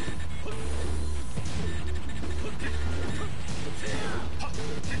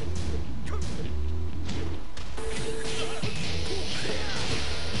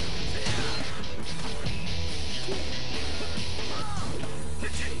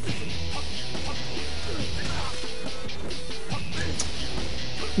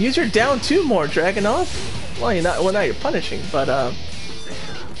 Use your down 2 more, Dragunov. Well, you're not. Well, now you're punishing, but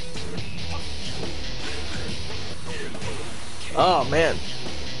oh man.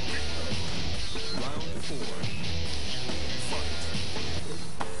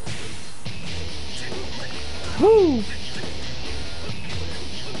 Woo!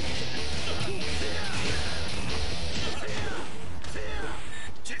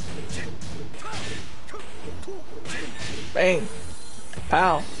 Bang!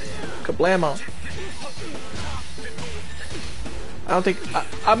 Pow! Kablamo! I don't think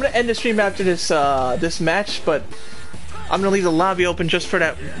I'm gonna end the stream after this this match, but I'm gonna leave the lobby open just for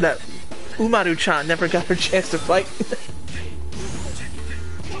that Umaru-chan never got her chance to fight.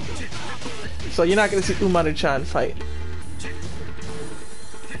 So you're not gonna see Umaru-chan fight.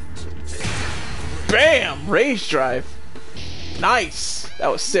 Bam! Rage drive. Nice. That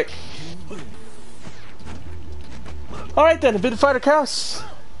was sick. All right then, a bit of fighter chaos.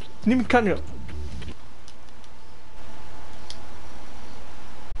 Nimin Kanyo.